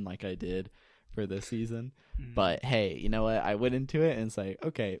again like I did for this season. But hey, you know what? I went into it and it's like,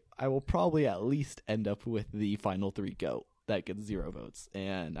 okay, I will probably at least end up with the final 3 GOAT that gets 0 votes.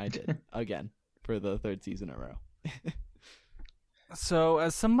 And I did again for the 3rd season in a row. So,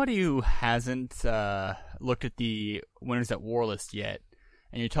 as somebody who hasn't looked at the winners at War list yet,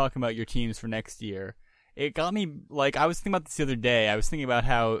 and you're talking about your teams for next year, it got me, like, I was thinking about this the other day. I was thinking about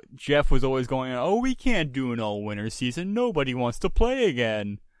how Jeff was always going, oh, we can't do an all-winner season. Nobody wants to play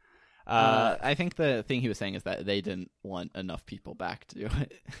again. I think the thing he was saying is that they didn't want enough people back to do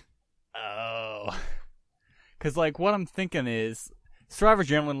it. Oh. Because, like, what I'm thinking is, Survivor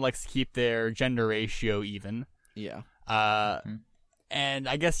generally likes to keep their gender ratio even. Yeah. And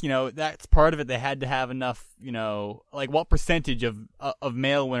I guess, you know, that's part of it. They had to have enough, you know, like what percentage of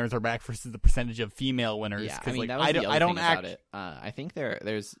male winners are back versus the percentage of female winners. Yeah, I 'Cause, mean, like, that was the other I don't thing act... about it. I think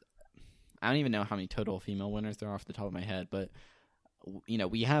there's, I don't even know how many total female winners there are off the top of my head, but, you know,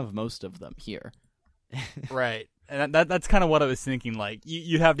 we have most of them here. Right. And that's kind of what I was thinking. Like,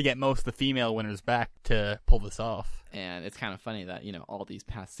 you'd have to get most of the female winners back to pull this off. And it's kind of funny that, you know, all these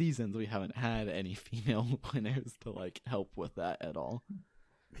past seasons we haven't had any female winners to, like, help with that at all.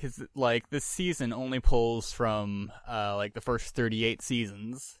 Because, like, this season only pulls from, like, the first 38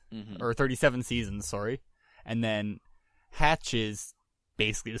 seasons. Mm-hmm. Or 37 seasons, sorry. And then Hatch is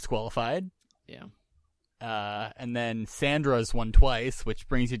basically disqualified. Yeah. And then Sandra's won twice, which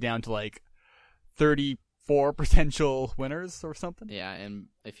brings you down to, like, 34 potential winners or something. Yeah, and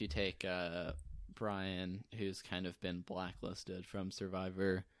if you take Brian, who's kind of been blacklisted from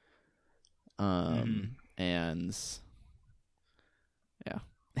Survivor, and yeah.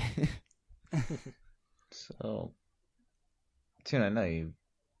 So, Tune, I know you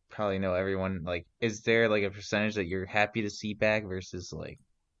probably know everyone. Like, is there like a percentage that you're happy to see back versus like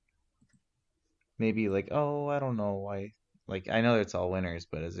maybe like, oh, I don't know why. Like, I know it's all winners,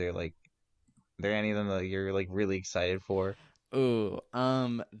 but is there like, are there any of them that you're like really excited for? Ooh,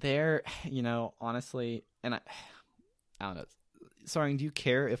 there, you know, honestly, and I don't know. Sorry, do you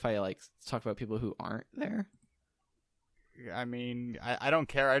care if I like talk about people who aren't there? I mean, I don't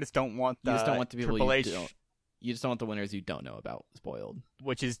care. I just don't want the You just don't want the people Triple you H, don't. You just don't want the winners you don't know about spoiled.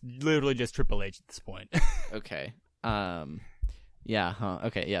 which is literally just Triple H at this point. Okay. Yeah. Huh.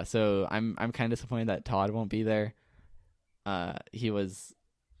 Okay. Yeah. So I'm kind of disappointed that Todd won't be there. He was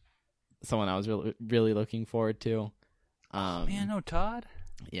someone I was really looking forward to. Man, no Todd.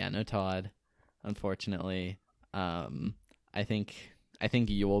 Yeah. No Todd. Unfortunately. I think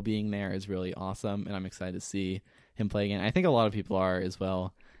Yule being there is really awesome, and I'm excited to see him play again. I think a lot of people are as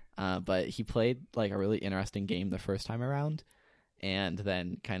well. But he played like a really interesting game the first time around, and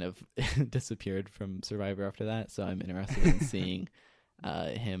then kind of disappeared from Survivor after that. So I'm interested in seeing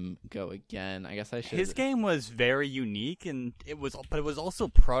him go again. I guess I should. His game was very unique, and it was also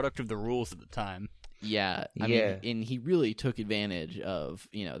product of the rules at the time. Yeah, I Yeah. mean, and he really took advantage of,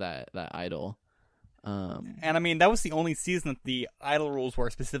 you know, that idol. And I mean, that was the only season that the idol rules were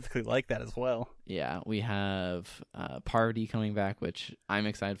specifically like that as well. Yeah, we have Parvati coming back, which I'm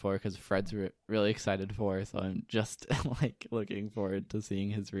excited for because Fred's really excited for. So I'm just like looking forward to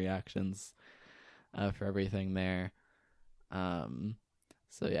seeing his reactions for everything there.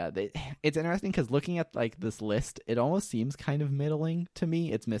 So yeah, it's interesting because looking at like this list, it almost seems kind of middling to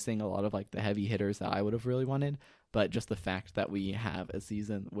me. It's missing a lot of like the heavy hitters that I would have really wanted. But just the fact that we have a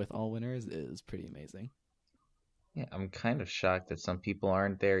season with all winners is pretty amazing. Yeah, I'm kind of shocked that some people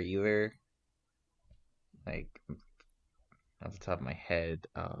aren't there either. Like, off the top of my head,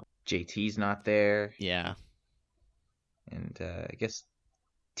 JT's not there. Yeah. And I guess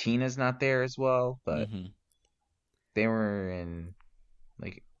Tina's not there as well, but they were in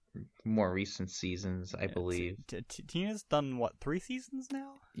like more recent seasons, I believe. Tina's done what, 3 seasons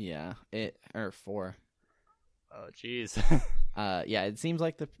now? Yeah, or 4. Oh, jeez. Yeah, it seems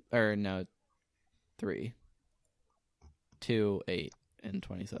like 3, 2, 8, and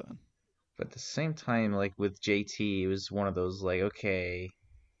 27. But at the same time, like with JT, it was one of those like, okay,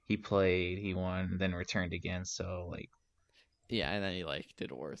 he played, he won, then returned again. So like, yeah, and then he like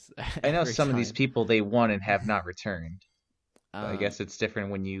did worse. I know some of these time. people they won and have not returned. I guess it's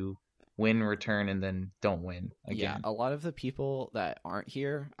different when you win, return, and then don't win Yeah, again. a lot of the people that aren't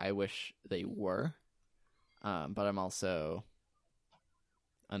here, I wish they were. But I'm also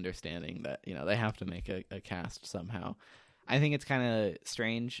understanding that, they have to make a cast somehow. I think it's kind of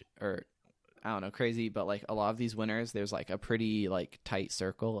strange, or I don't know, crazy, but like a lot of these winners, there's like a pretty like tight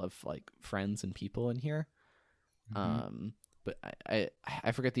circle of like friends and people in here. But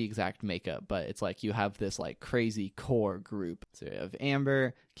I forget the exact makeup, but it's like you have this like crazy core group. So you have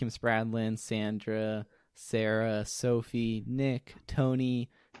Amber, Kim Spradlin, Sandra, Sarah, Sophie, Nick,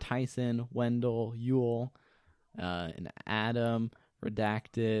 Tony, Tyson, Wendell, Yule, and Adam,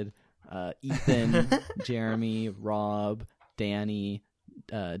 Redacted, Ethan, Jeremy, Rob, Danny,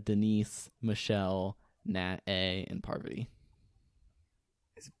 Denise, Michelle, Nat A, and Parvati.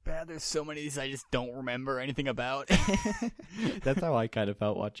 It's bad there's so many of these I just don't remember anything about. That's how I kind of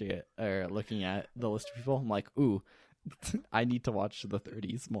felt watching it, or looking at the list of people. I'm like, ooh, I need to watch the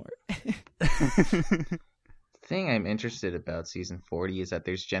 30s more. The thing I'm interested about season 40 is that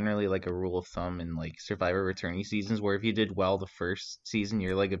there's generally like a rule of thumb in like Survivor returnee seasons where if you did well the first season,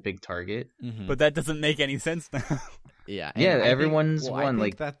 you're like a big target. But that doesn't make any sense now. Yeah, Yeah, I everyone's think, won. I think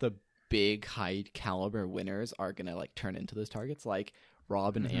Like that the big high caliber winners are gonna like turn into those targets, like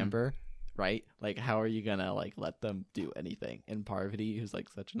Rob and Amber, right? Like, how are you gonna like let them do anything? And Parvati, who's like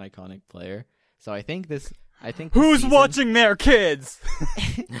such an iconic player. So I think this Who's season, watching their kids?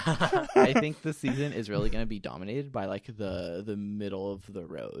 I think the season is really going to be dominated by like the middle of the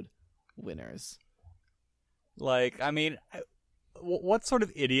road winners. Like, I mean, what sort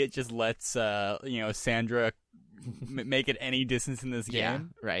of idiot just lets Sandra make it any distance in this game? Yeah,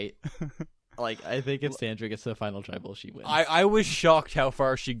 right. Like, I think if Sandra gets to the final tribal, she wins. I was shocked how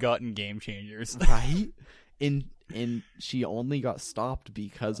far she got in Game Changers. Right? And she only got stopped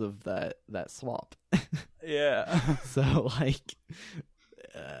because of that swap. Yeah. So like,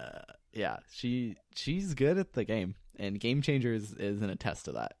 yeah, she's good at the game, and Game Changers is an attest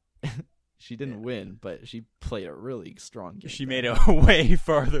to that. She didn't win, but she played a really strong game. She made it way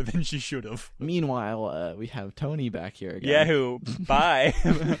farther than she should have. Meanwhile, we have Tony back here again. Yahoo! Bye.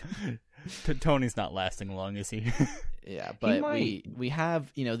 Tony's not lasting long, is he? Yeah, but we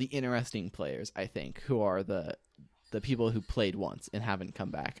have the interesting players, I think, who are the people who played once and haven't come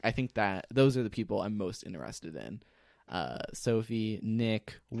back. I think that those are the people I'm most interested in. Sophie,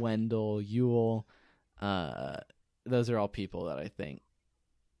 Nick, Wendell, Yule. Those are all people that I think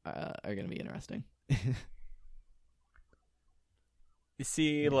are going to be interesting. You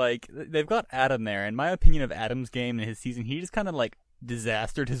see, like, they've got Adam there. In my opinion of Adam's game and his season, he just kind of, like,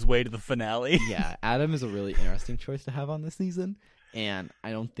 disastered his way to the finale. Yeah, Adam is a really interesting choice to have on this season, and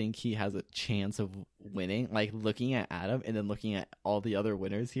I don't think he has a chance of winning. Like, looking at Adam and then looking at all the other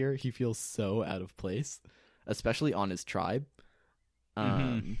winners here, he feels so out of place, especially on his tribe.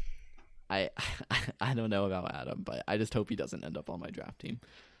 I don't know about Adam, but I just hope he doesn't end up on my draft team.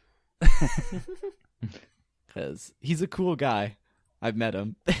 Because he's a cool guy. I've met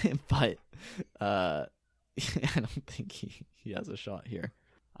him, but I don't think he has a shot here.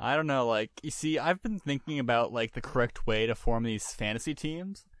 I don't know, like, you see, I've been thinking about, like, the correct way to form these fantasy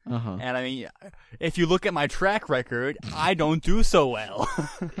teams. And, I mean, if you look at my track record, I don't do so well.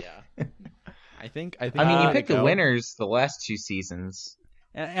 Yeah. I think I mean, you picked the winners the last 2 seasons.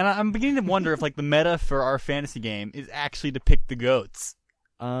 And I'm beginning to wonder if, like, the meta for our fantasy game is actually to pick the GOATs.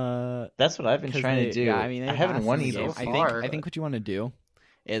 That's what I've been trying to do. Yeah, I mean, I haven't won either. I think what you want to do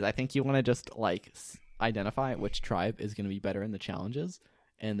is I think you want to just like identify which tribe is going to be better in the challenges,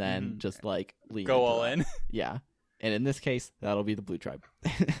 and then just like lean Go into all that. in. Yeah, and in this case, that'll be the blue tribe.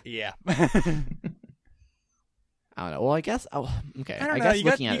 Yeah. I don't know. Well, I guess. Oh, okay. I don't I know. guess You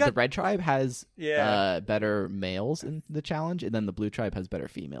got- looking you at it, got- the red tribe has Yeah. better males in the challenge, and then the blue tribe has better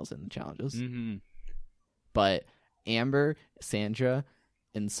females in the challenges. Mm-hmm. But Amber, Sandra,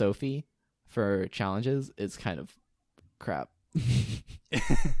 and Sophie for challenges is kind of crap.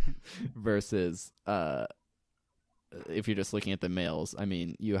 Versus, if you're just looking at the males, I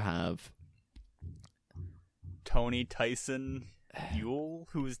mean, you have Tony, Tyson, Yule,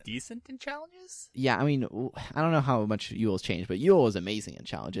 who's decent in challenges. yeah, I mean, I don't know how much Yule's changed, but Yule was amazing in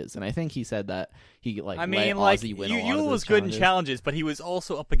challenges, and I think he said that he I mean, let like Ozzy win a lot of Yule those was good in challenges. challenges, but he was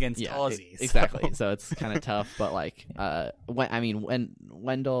also up against Yeah, Ozzy. so- exactly. So it's kind of tough, but like, when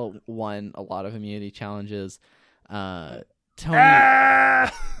Wendell won a lot of immunity challenges, Tony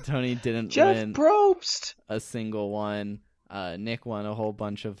Tony didn't Jeff win Probst. a single one. Nick won a whole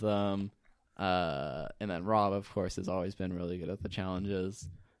bunch of them. And then Rob, of course, has always been really good at the challenges.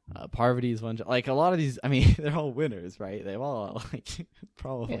 Parvati's won, like a lot of these. I mean, they're all winners, right? They've all like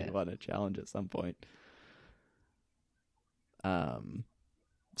probably won a challenge at some point.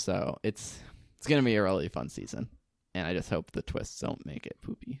 So it's gonna be a really fun season, and I just hope the twists don't make it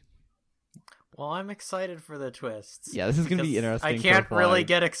poopy. Well, I'm excited for the twists. Yeah, this is gonna be because interesting. I can't for really Flying.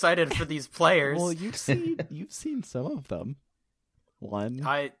 get excited for these players. Well, you've seen some of them. One.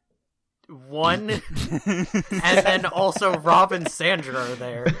 One, and then also Rob and Sandra are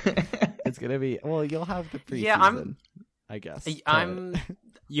there. It's gonna be you'll have the preseason. Yeah, I guess. I'm.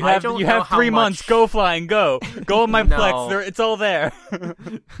 You I have don't you know have how 3 months. much- Go flying. Go on my No. Plex. There, it's all there.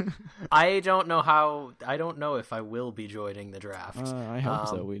 I don't know how. I don't know if I will be joining the draft. I hope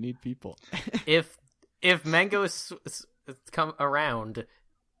so. We need people. If Mango come around,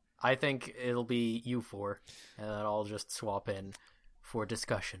 I think it'll be you four, and then I'll just swap in for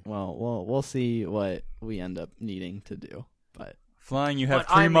discussion. Well, we'll see what we end up needing to do. But Flying, you have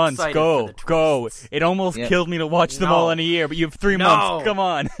But 3 I'm months. excited Go, for the go. twists. It almost Yep. killed me to watch them No. all in a year, but you have 3 No. months. Come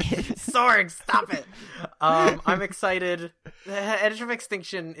on. Sorg, stop it. I'm excited. Edge of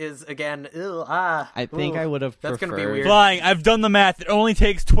Extinction is again. I think I would have That's preferred. gonna be weird. Flying, I've done the math. It only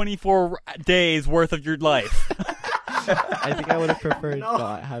takes 24 days worth of your life. I think I would have preferred No.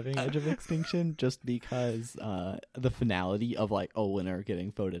 not having Edge of Extinction, just because the finality of like a winner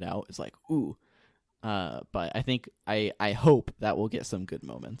getting voted out is like ooh. But I think I hope that we'll get some good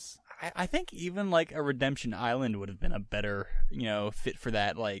moments. I think even like a Redemption Island would have been a better, fit for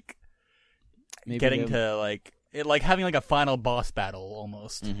that. Like Maybe getting give- to like having like a final boss battle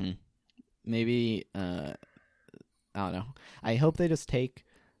almost. Mhm. Maybe I don't know. I hope they just take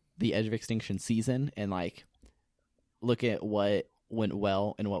the Edge of Extinction season and like look at what went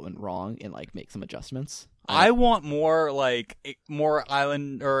well and what went wrong and like make some adjustments. I want more more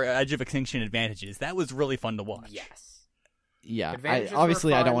Island or Edge of Extinction advantages. That was really fun to watch. Yes. Yeah, Advantages were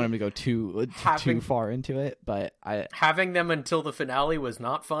obviously I don't fun. want him to go too Having- far into it, but Having them until the finale was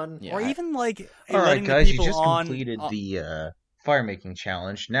not fun. yeah, Or even like All right, letting guys, the you people just on completed the fire making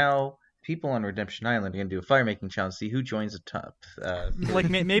challenge. Now, people on Redemption Island are gonna do a fire making challenge. See who joins the top. like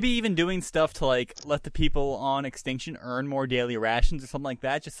maybe even doing stuff to like let the people on Extinction earn more daily rations or something like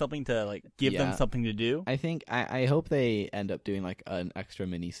that. Just something to like give them Yeah. something to do. I think I hope they end up doing like an extra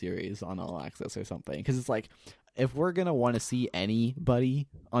mini series on All Access or something, because it's like if we're gonna want to see anybody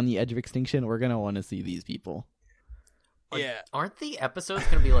on the Edge of Extinction, we're gonna want to see these people. Yeah. Aren't the episodes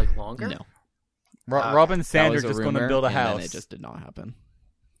going to be like longer? No, Robin that Sanders was a just going to rumor, build a and then house. it just did not happen.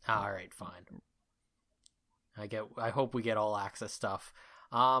 All right, fine. I hope we get all access stuff.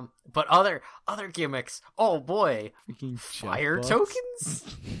 But other gimmicks. Oh boy, Freaking fire Jeff Bucks.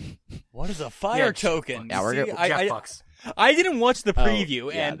 tokens. What is a fire Yeah, token? yeah, we're See, gonna- Jeff I Bucks. I didn't watch the Oh,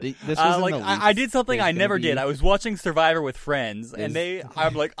 preview, yeah, and this was in like the I leaks. did something There's I gonna never be- did. I was watching Survivor with friends, and There's-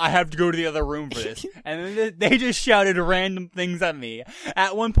 I'm like, I have to go to the other room for this, and then they just shouted random things at me.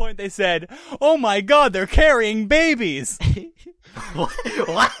 At one point, they said, "Oh my God, they're carrying babies!" What?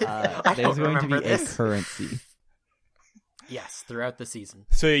 I There's don't going to be remember a this. currency. Yes, throughout the season.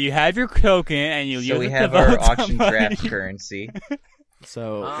 So you have your token, and you so use we it to have our vote auction somebody. draft currency.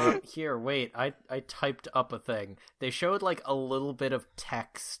 So Here, wait. I typed up a thing. They showed like a little bit of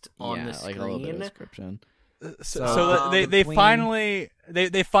text on the like a little bit of screen. description. So they between- finally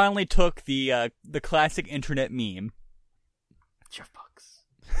finally took the classic internet meme. Jeff Bucks.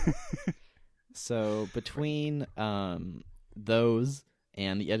 So between those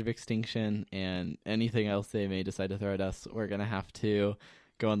and the Edge of Extinction and anything else they may decide to throw at us, we're gonna have to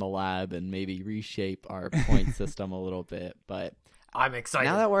go in the lab and maybe reshape our point system a little bit. But I'm excited.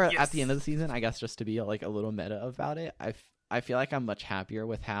 Now that we're Yes. at the end of the season, I guess just to be like a little meta about it, I feel like I'm much happier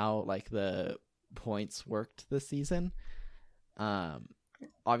with how like the points worked this season.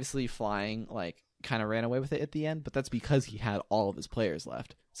 Obviously flying like kind of ran away with it at the end, but that's because he had all of his players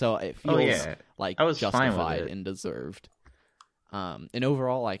left. So it feels like I was fine with justified it. and deserved. And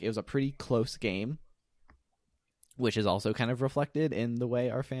overall, like it was a pretty close game, which is also kind of reflected in the way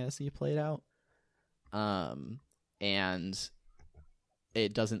our fantasy played out. And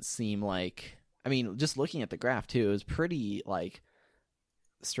it doesn't seem like, I mean, just looking at the graph too, it was pretty like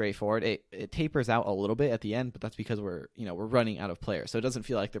straightforward. It tapers out a little bit at the end, but that's because we're running out of players. So it doesn't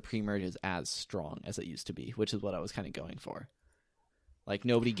feel like the pre-merge is as strong as it used to be, which is what I was kind of going for. Like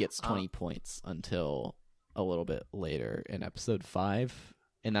nobody gets 20 points until a little bit later in episode 5,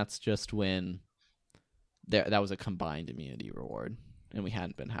 and that's just when that was a combined immunity reward, and we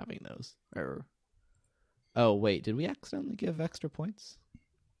hadn't been having those. Or oh wait, did we accidentally give extra points?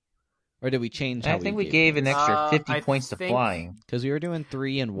 Or did we change how I think we gave an points? extra 50 I points to think- flying. Because we were doing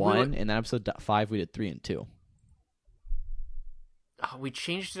 3 and 1, and then episode 5 we did 3 and 2. We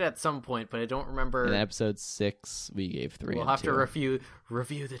changed it at some point, but I don't remember. And then episode 6 we gave 3 We'll and have 2. to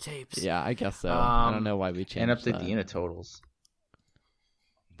review the tapes. Yeah, I guess so. I don't know why we changed And up to that. the unit totals.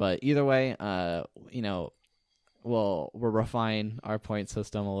 But either way, we'll refine our point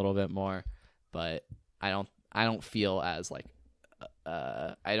system a little bit more. But I don't feel as like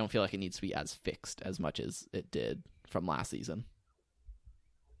I don't feel like it needs to be as fixed as much as it did from last season.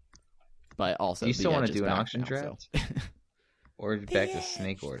 But also, Do you the still want edge to is do an back auction now, draft? so. Or back to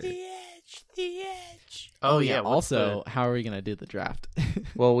snake order? The edge. Oh yeah. what's Also, how are we gonna do the draft?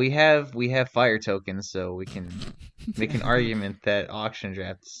 Well, we have fire tokens, so we can make an argument that auction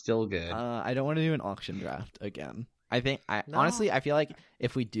draft is still good. I don't want to do an auction draft again. No. Honestly, I feel like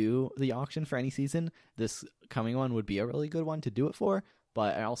if we do the auction for any season, this coming one would be a really good one to do it for.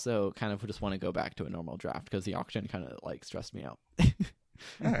 But I also kind of just want to go back to a normal draft because the auction kind of like stressed me out.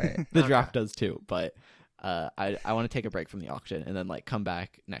 All right. The Okay. draft does too, but I want to take a break from the auction and then like come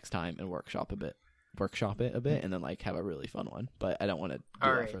back next time and workshop it a bit, and then like have a really fun one. But I don't want to do All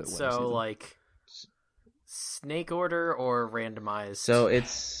that for right. the winter So season. like snake order or randomized. So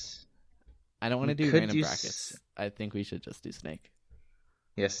it's I don't want to we do could random do brackets. I think we should just do snake.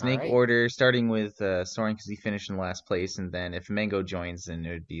 snake Alright. order, starting with Soren because he finished in last place, and then if Mango joins, then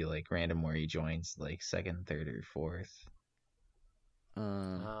it would be like random where he joins, like second, third, or fourth. we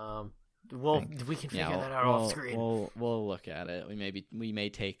can figure that out off screen. We'll look at it. We may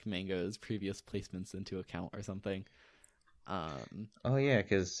take Mango's previous placements into account or something. Oh yeah,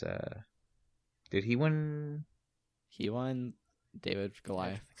 because did he win? He won David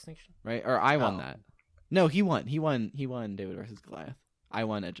Goliath, Extinction? right? Or I won Oh. that. No, he won. He won David versus Goliath. I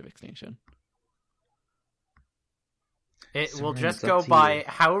won Edge of Extinction. It will Soren, just it's up go to by you.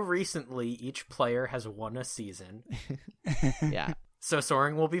 how recently each player has won a season. Yeah, So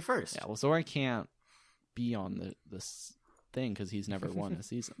Soaring will be first. yeah. Well, Soren can't be on this thing because he's never won a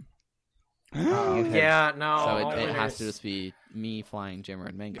season. Oh, Okay. yeah, no. So all it has winners. to just be me flying Jimmer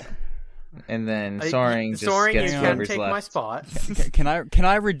and Mango. And then Soaring just Soaring, gets you can whoever's take left. my spot. Can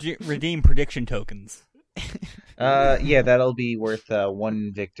I redeem prediction tokens? Yeah, that'll be worth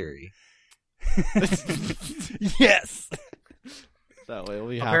 1 victory. Yes. So it'll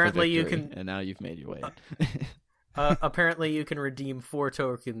be half Apparently a you victory, can- and now you've made your way. Apparently, you can redeem 4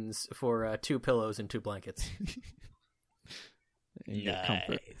 tokens for 2 pillows and 2 blankets. And get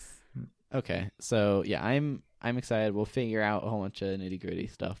comfort. Nice. Okay, so yeah, I'm excited. We'll figure out a whole bunch of nitty gritty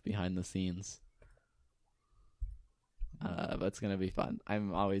stuff behind the scenes. But it's gonna be fun.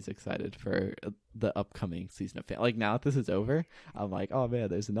 I'm always excited for the upcoming season of Like now that this is over, I'm like, oh man,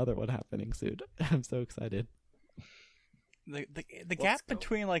 there's another one happening soon. I'm so excited. The gap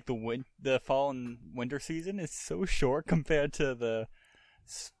between like the fall and winter season is so short compared to the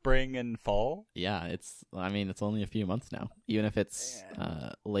spring and fall. Yeah, it's only a few months now. Even if it's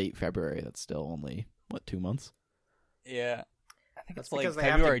late February, that's still only 2 months. Yeah, I think That's it's like because they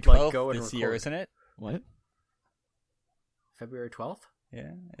have to, February like, 12th go and this year, record. isn't it? What February 12th?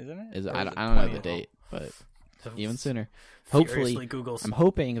 Yeah, isn't it? is it? Or I is don't, it I don't know the 20th? date, but even So sooner. furiously Hopefully, Googles. I'm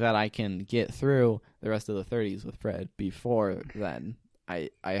hoping that I can get through the rest of the 30s with Fred before then. I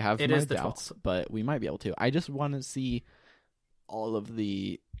have It my is the doubts, 12th. but we might be able to. I just want to see all of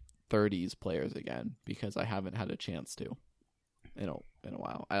the 30s players again because I haven't had a chance to in a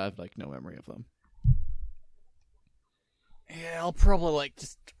while. I have like no memory of them. Yeah, I'll probably like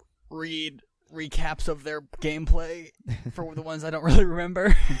just read recaps of their gameplay for the ones I don't really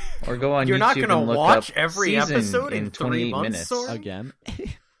remember. Or go on You're YouTube not gonna and look watch up every season episode in in 3 28 months, minutes. Soren? Again.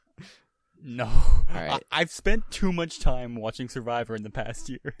 No. right. I've spent too much time watching Survivor in the past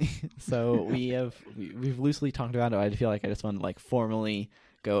year. So we've loosely talked about it. I feel like I just want to like formally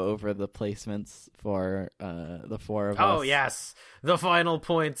go over the placements for the four of us. Oh yes, the final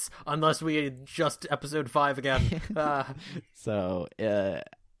points. Unless we adjust episode 5 again. So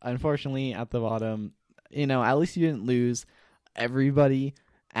unfortunately, at the bottom, at least you didn't lose everybody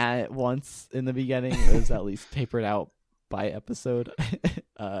at once in the beginning. It was at least tapered out by episode.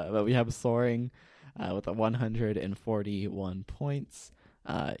 But we have Soaring with 141 points.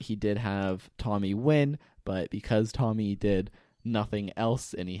 He did have Tommy win, but because Tommy did nothing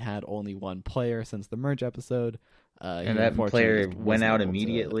else and he had only one player since the merge episode, and that player went out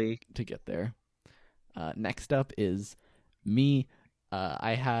immediately to get there. Next up is me.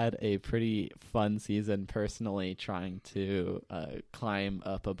 I had a pretty fun season personally, trying to climb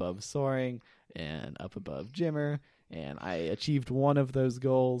up above Soaring and up above Jimmer, and I achieved one of those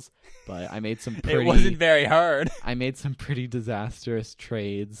goals, but I made some pretty... It wasn't very hard. I made some pretty disastrous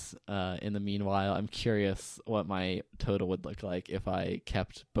trades in the meanwhile. I'm curious what my total would look like if I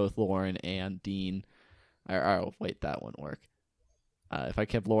kept both Lauren and Dean. Oh, wait, that wouldn't work. If I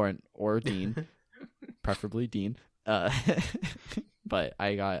kept Lauren or Dean, preferably Dean, but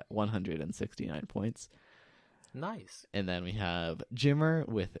I got 169 points. Nice. And then we have Jimmer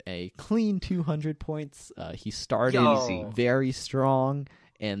with a clean 200 points. He started very strong,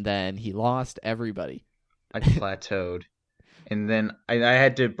 and then he lost everybody. I plateaued. And then I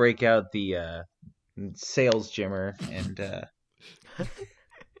had to break out the sales Jimmer and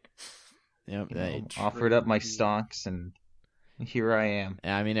offered up my stocks, and here I am.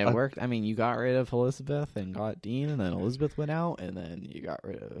 I mean, it worked. I mean, you got rid of Elizabeth and got Dean, and then Elizabeth went out, and then you got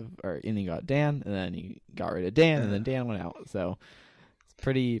rid of, and you got Dan, and then you got rid of Dan, and then Dan went out. So it's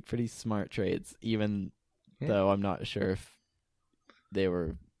pretty smart trades, even though I'm not sure if they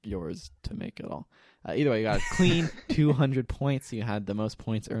were yours to make at all. Either way, you got a clean 200 points. You had the most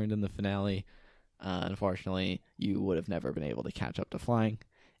points earned in the finale. Unfortunately, you would have never been able to catch up to Flying.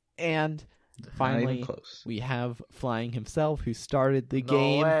 And finally, we have Flying himself, who started the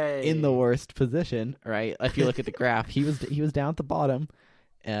game in the worst position. Right? If you look at the graph, he was down at the bottom.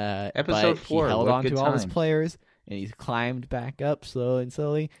 Episode 4, he held on to all his players, and he's climbed back up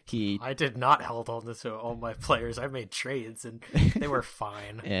slowly. I did not hold on to all my players. I made trades, and they were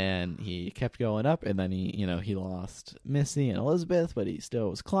fine. And he kept going up, and then he lost Missy and Elizabeth, but he still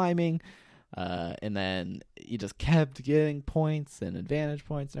was climbing. And then he just kept getting points and advantage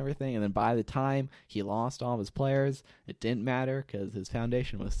points and everything. And then by the time he lost all of his players, it didn't matter because his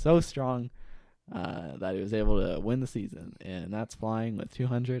foundation was so strong that he was able to win the season. And that's Flying with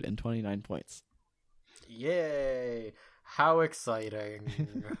 229 points. Yay! How exciting!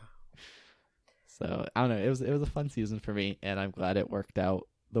 So I don't know. It was a fun season for me, and I'm glad it worked out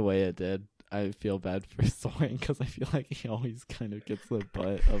the way it did. I feel bad for Soaring because I feel like he always kind of gets the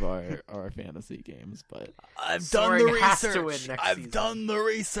butt of our fantasy games. But I've done the research. I've done the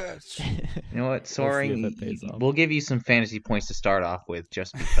research. You know what, Soaring? We'll give you some fantasy points to start off with,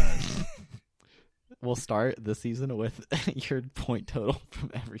 just because. We'll start the season with your point total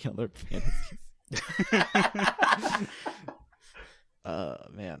from every other fantasy.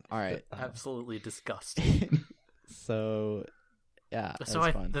 Man. All right. Absolutely disgusting. So. Yeah, so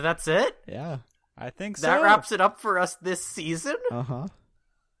that's it? Yeah. I think so. That wraps it up for us this season? Uh-huh.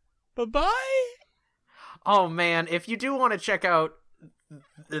 Bye-bye! Oh, man, if you do want to check out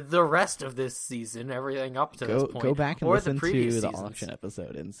the rest of this season, everything up to this point, go back and listen to the seasons. auction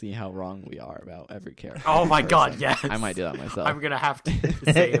episode and see how wrong we are about every character. Oh my god, yes! I might do that myself. I'm going to have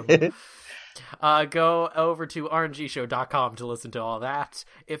to say him. Go over to rngshow.com to listen to all that.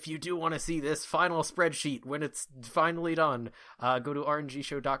 If you do want to see this final spreadsheet when it's finally done, go to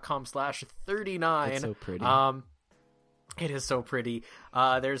rngshow.com/39. It's so pretty. It is so pretty.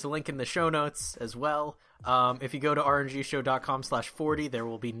 There's a link in the show notes as well. If you go to rngshow.com/40, there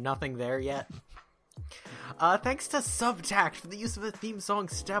will be nothing there yet. Thanks to Subtact for the use of the theme song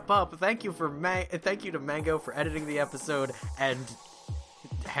Step Up. Thank you to Mango for editing the episode and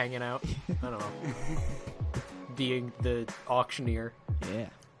hanging out. I don't know. Being the auctioneer. Yeah.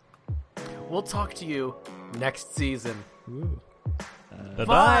 We'll talk to you next season.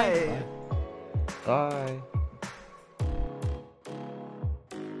 Bye-bye. Bye.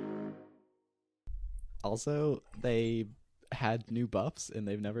 Also, they had new buffs, and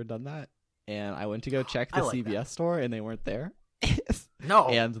they've never done that. And I went to go check the CVS store, and they weren't there. No.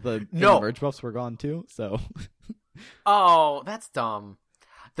 And the merge buffs were gone, too, so... Oh, that's dumb.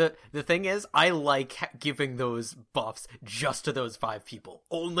 The thing is, I like giving those buffs just to those 5 people.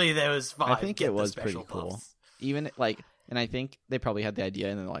 Only those 5 I think get it was the special pretty cool. buffs. Even, And I think they probably had the idea,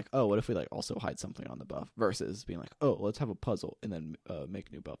 and then they're like, oh, what if we like also hide something on the buff? Versus being like, oh, let's have a puzzle and then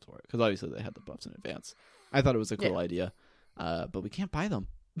make new buffs for it. Because obviously they had the buffs in advance. I thought it was a cool idea, but we can't buy them.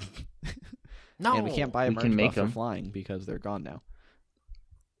 No, and we can't buy a We merge can make buff for them. flying because they're gone now.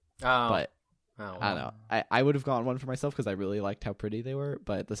 But I don't know. I would have gotten one for myself because I really liked how pretty they were.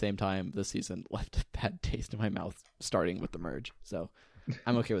 But at the same time, this season left a bad taste in my mouth, starting with the merge. So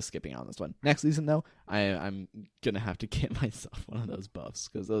I'm okay with skipping on this one. Next season, though, I'm gonna have to get myself one of those buffs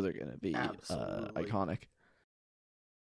because those are gonna be Absolutely. iconic.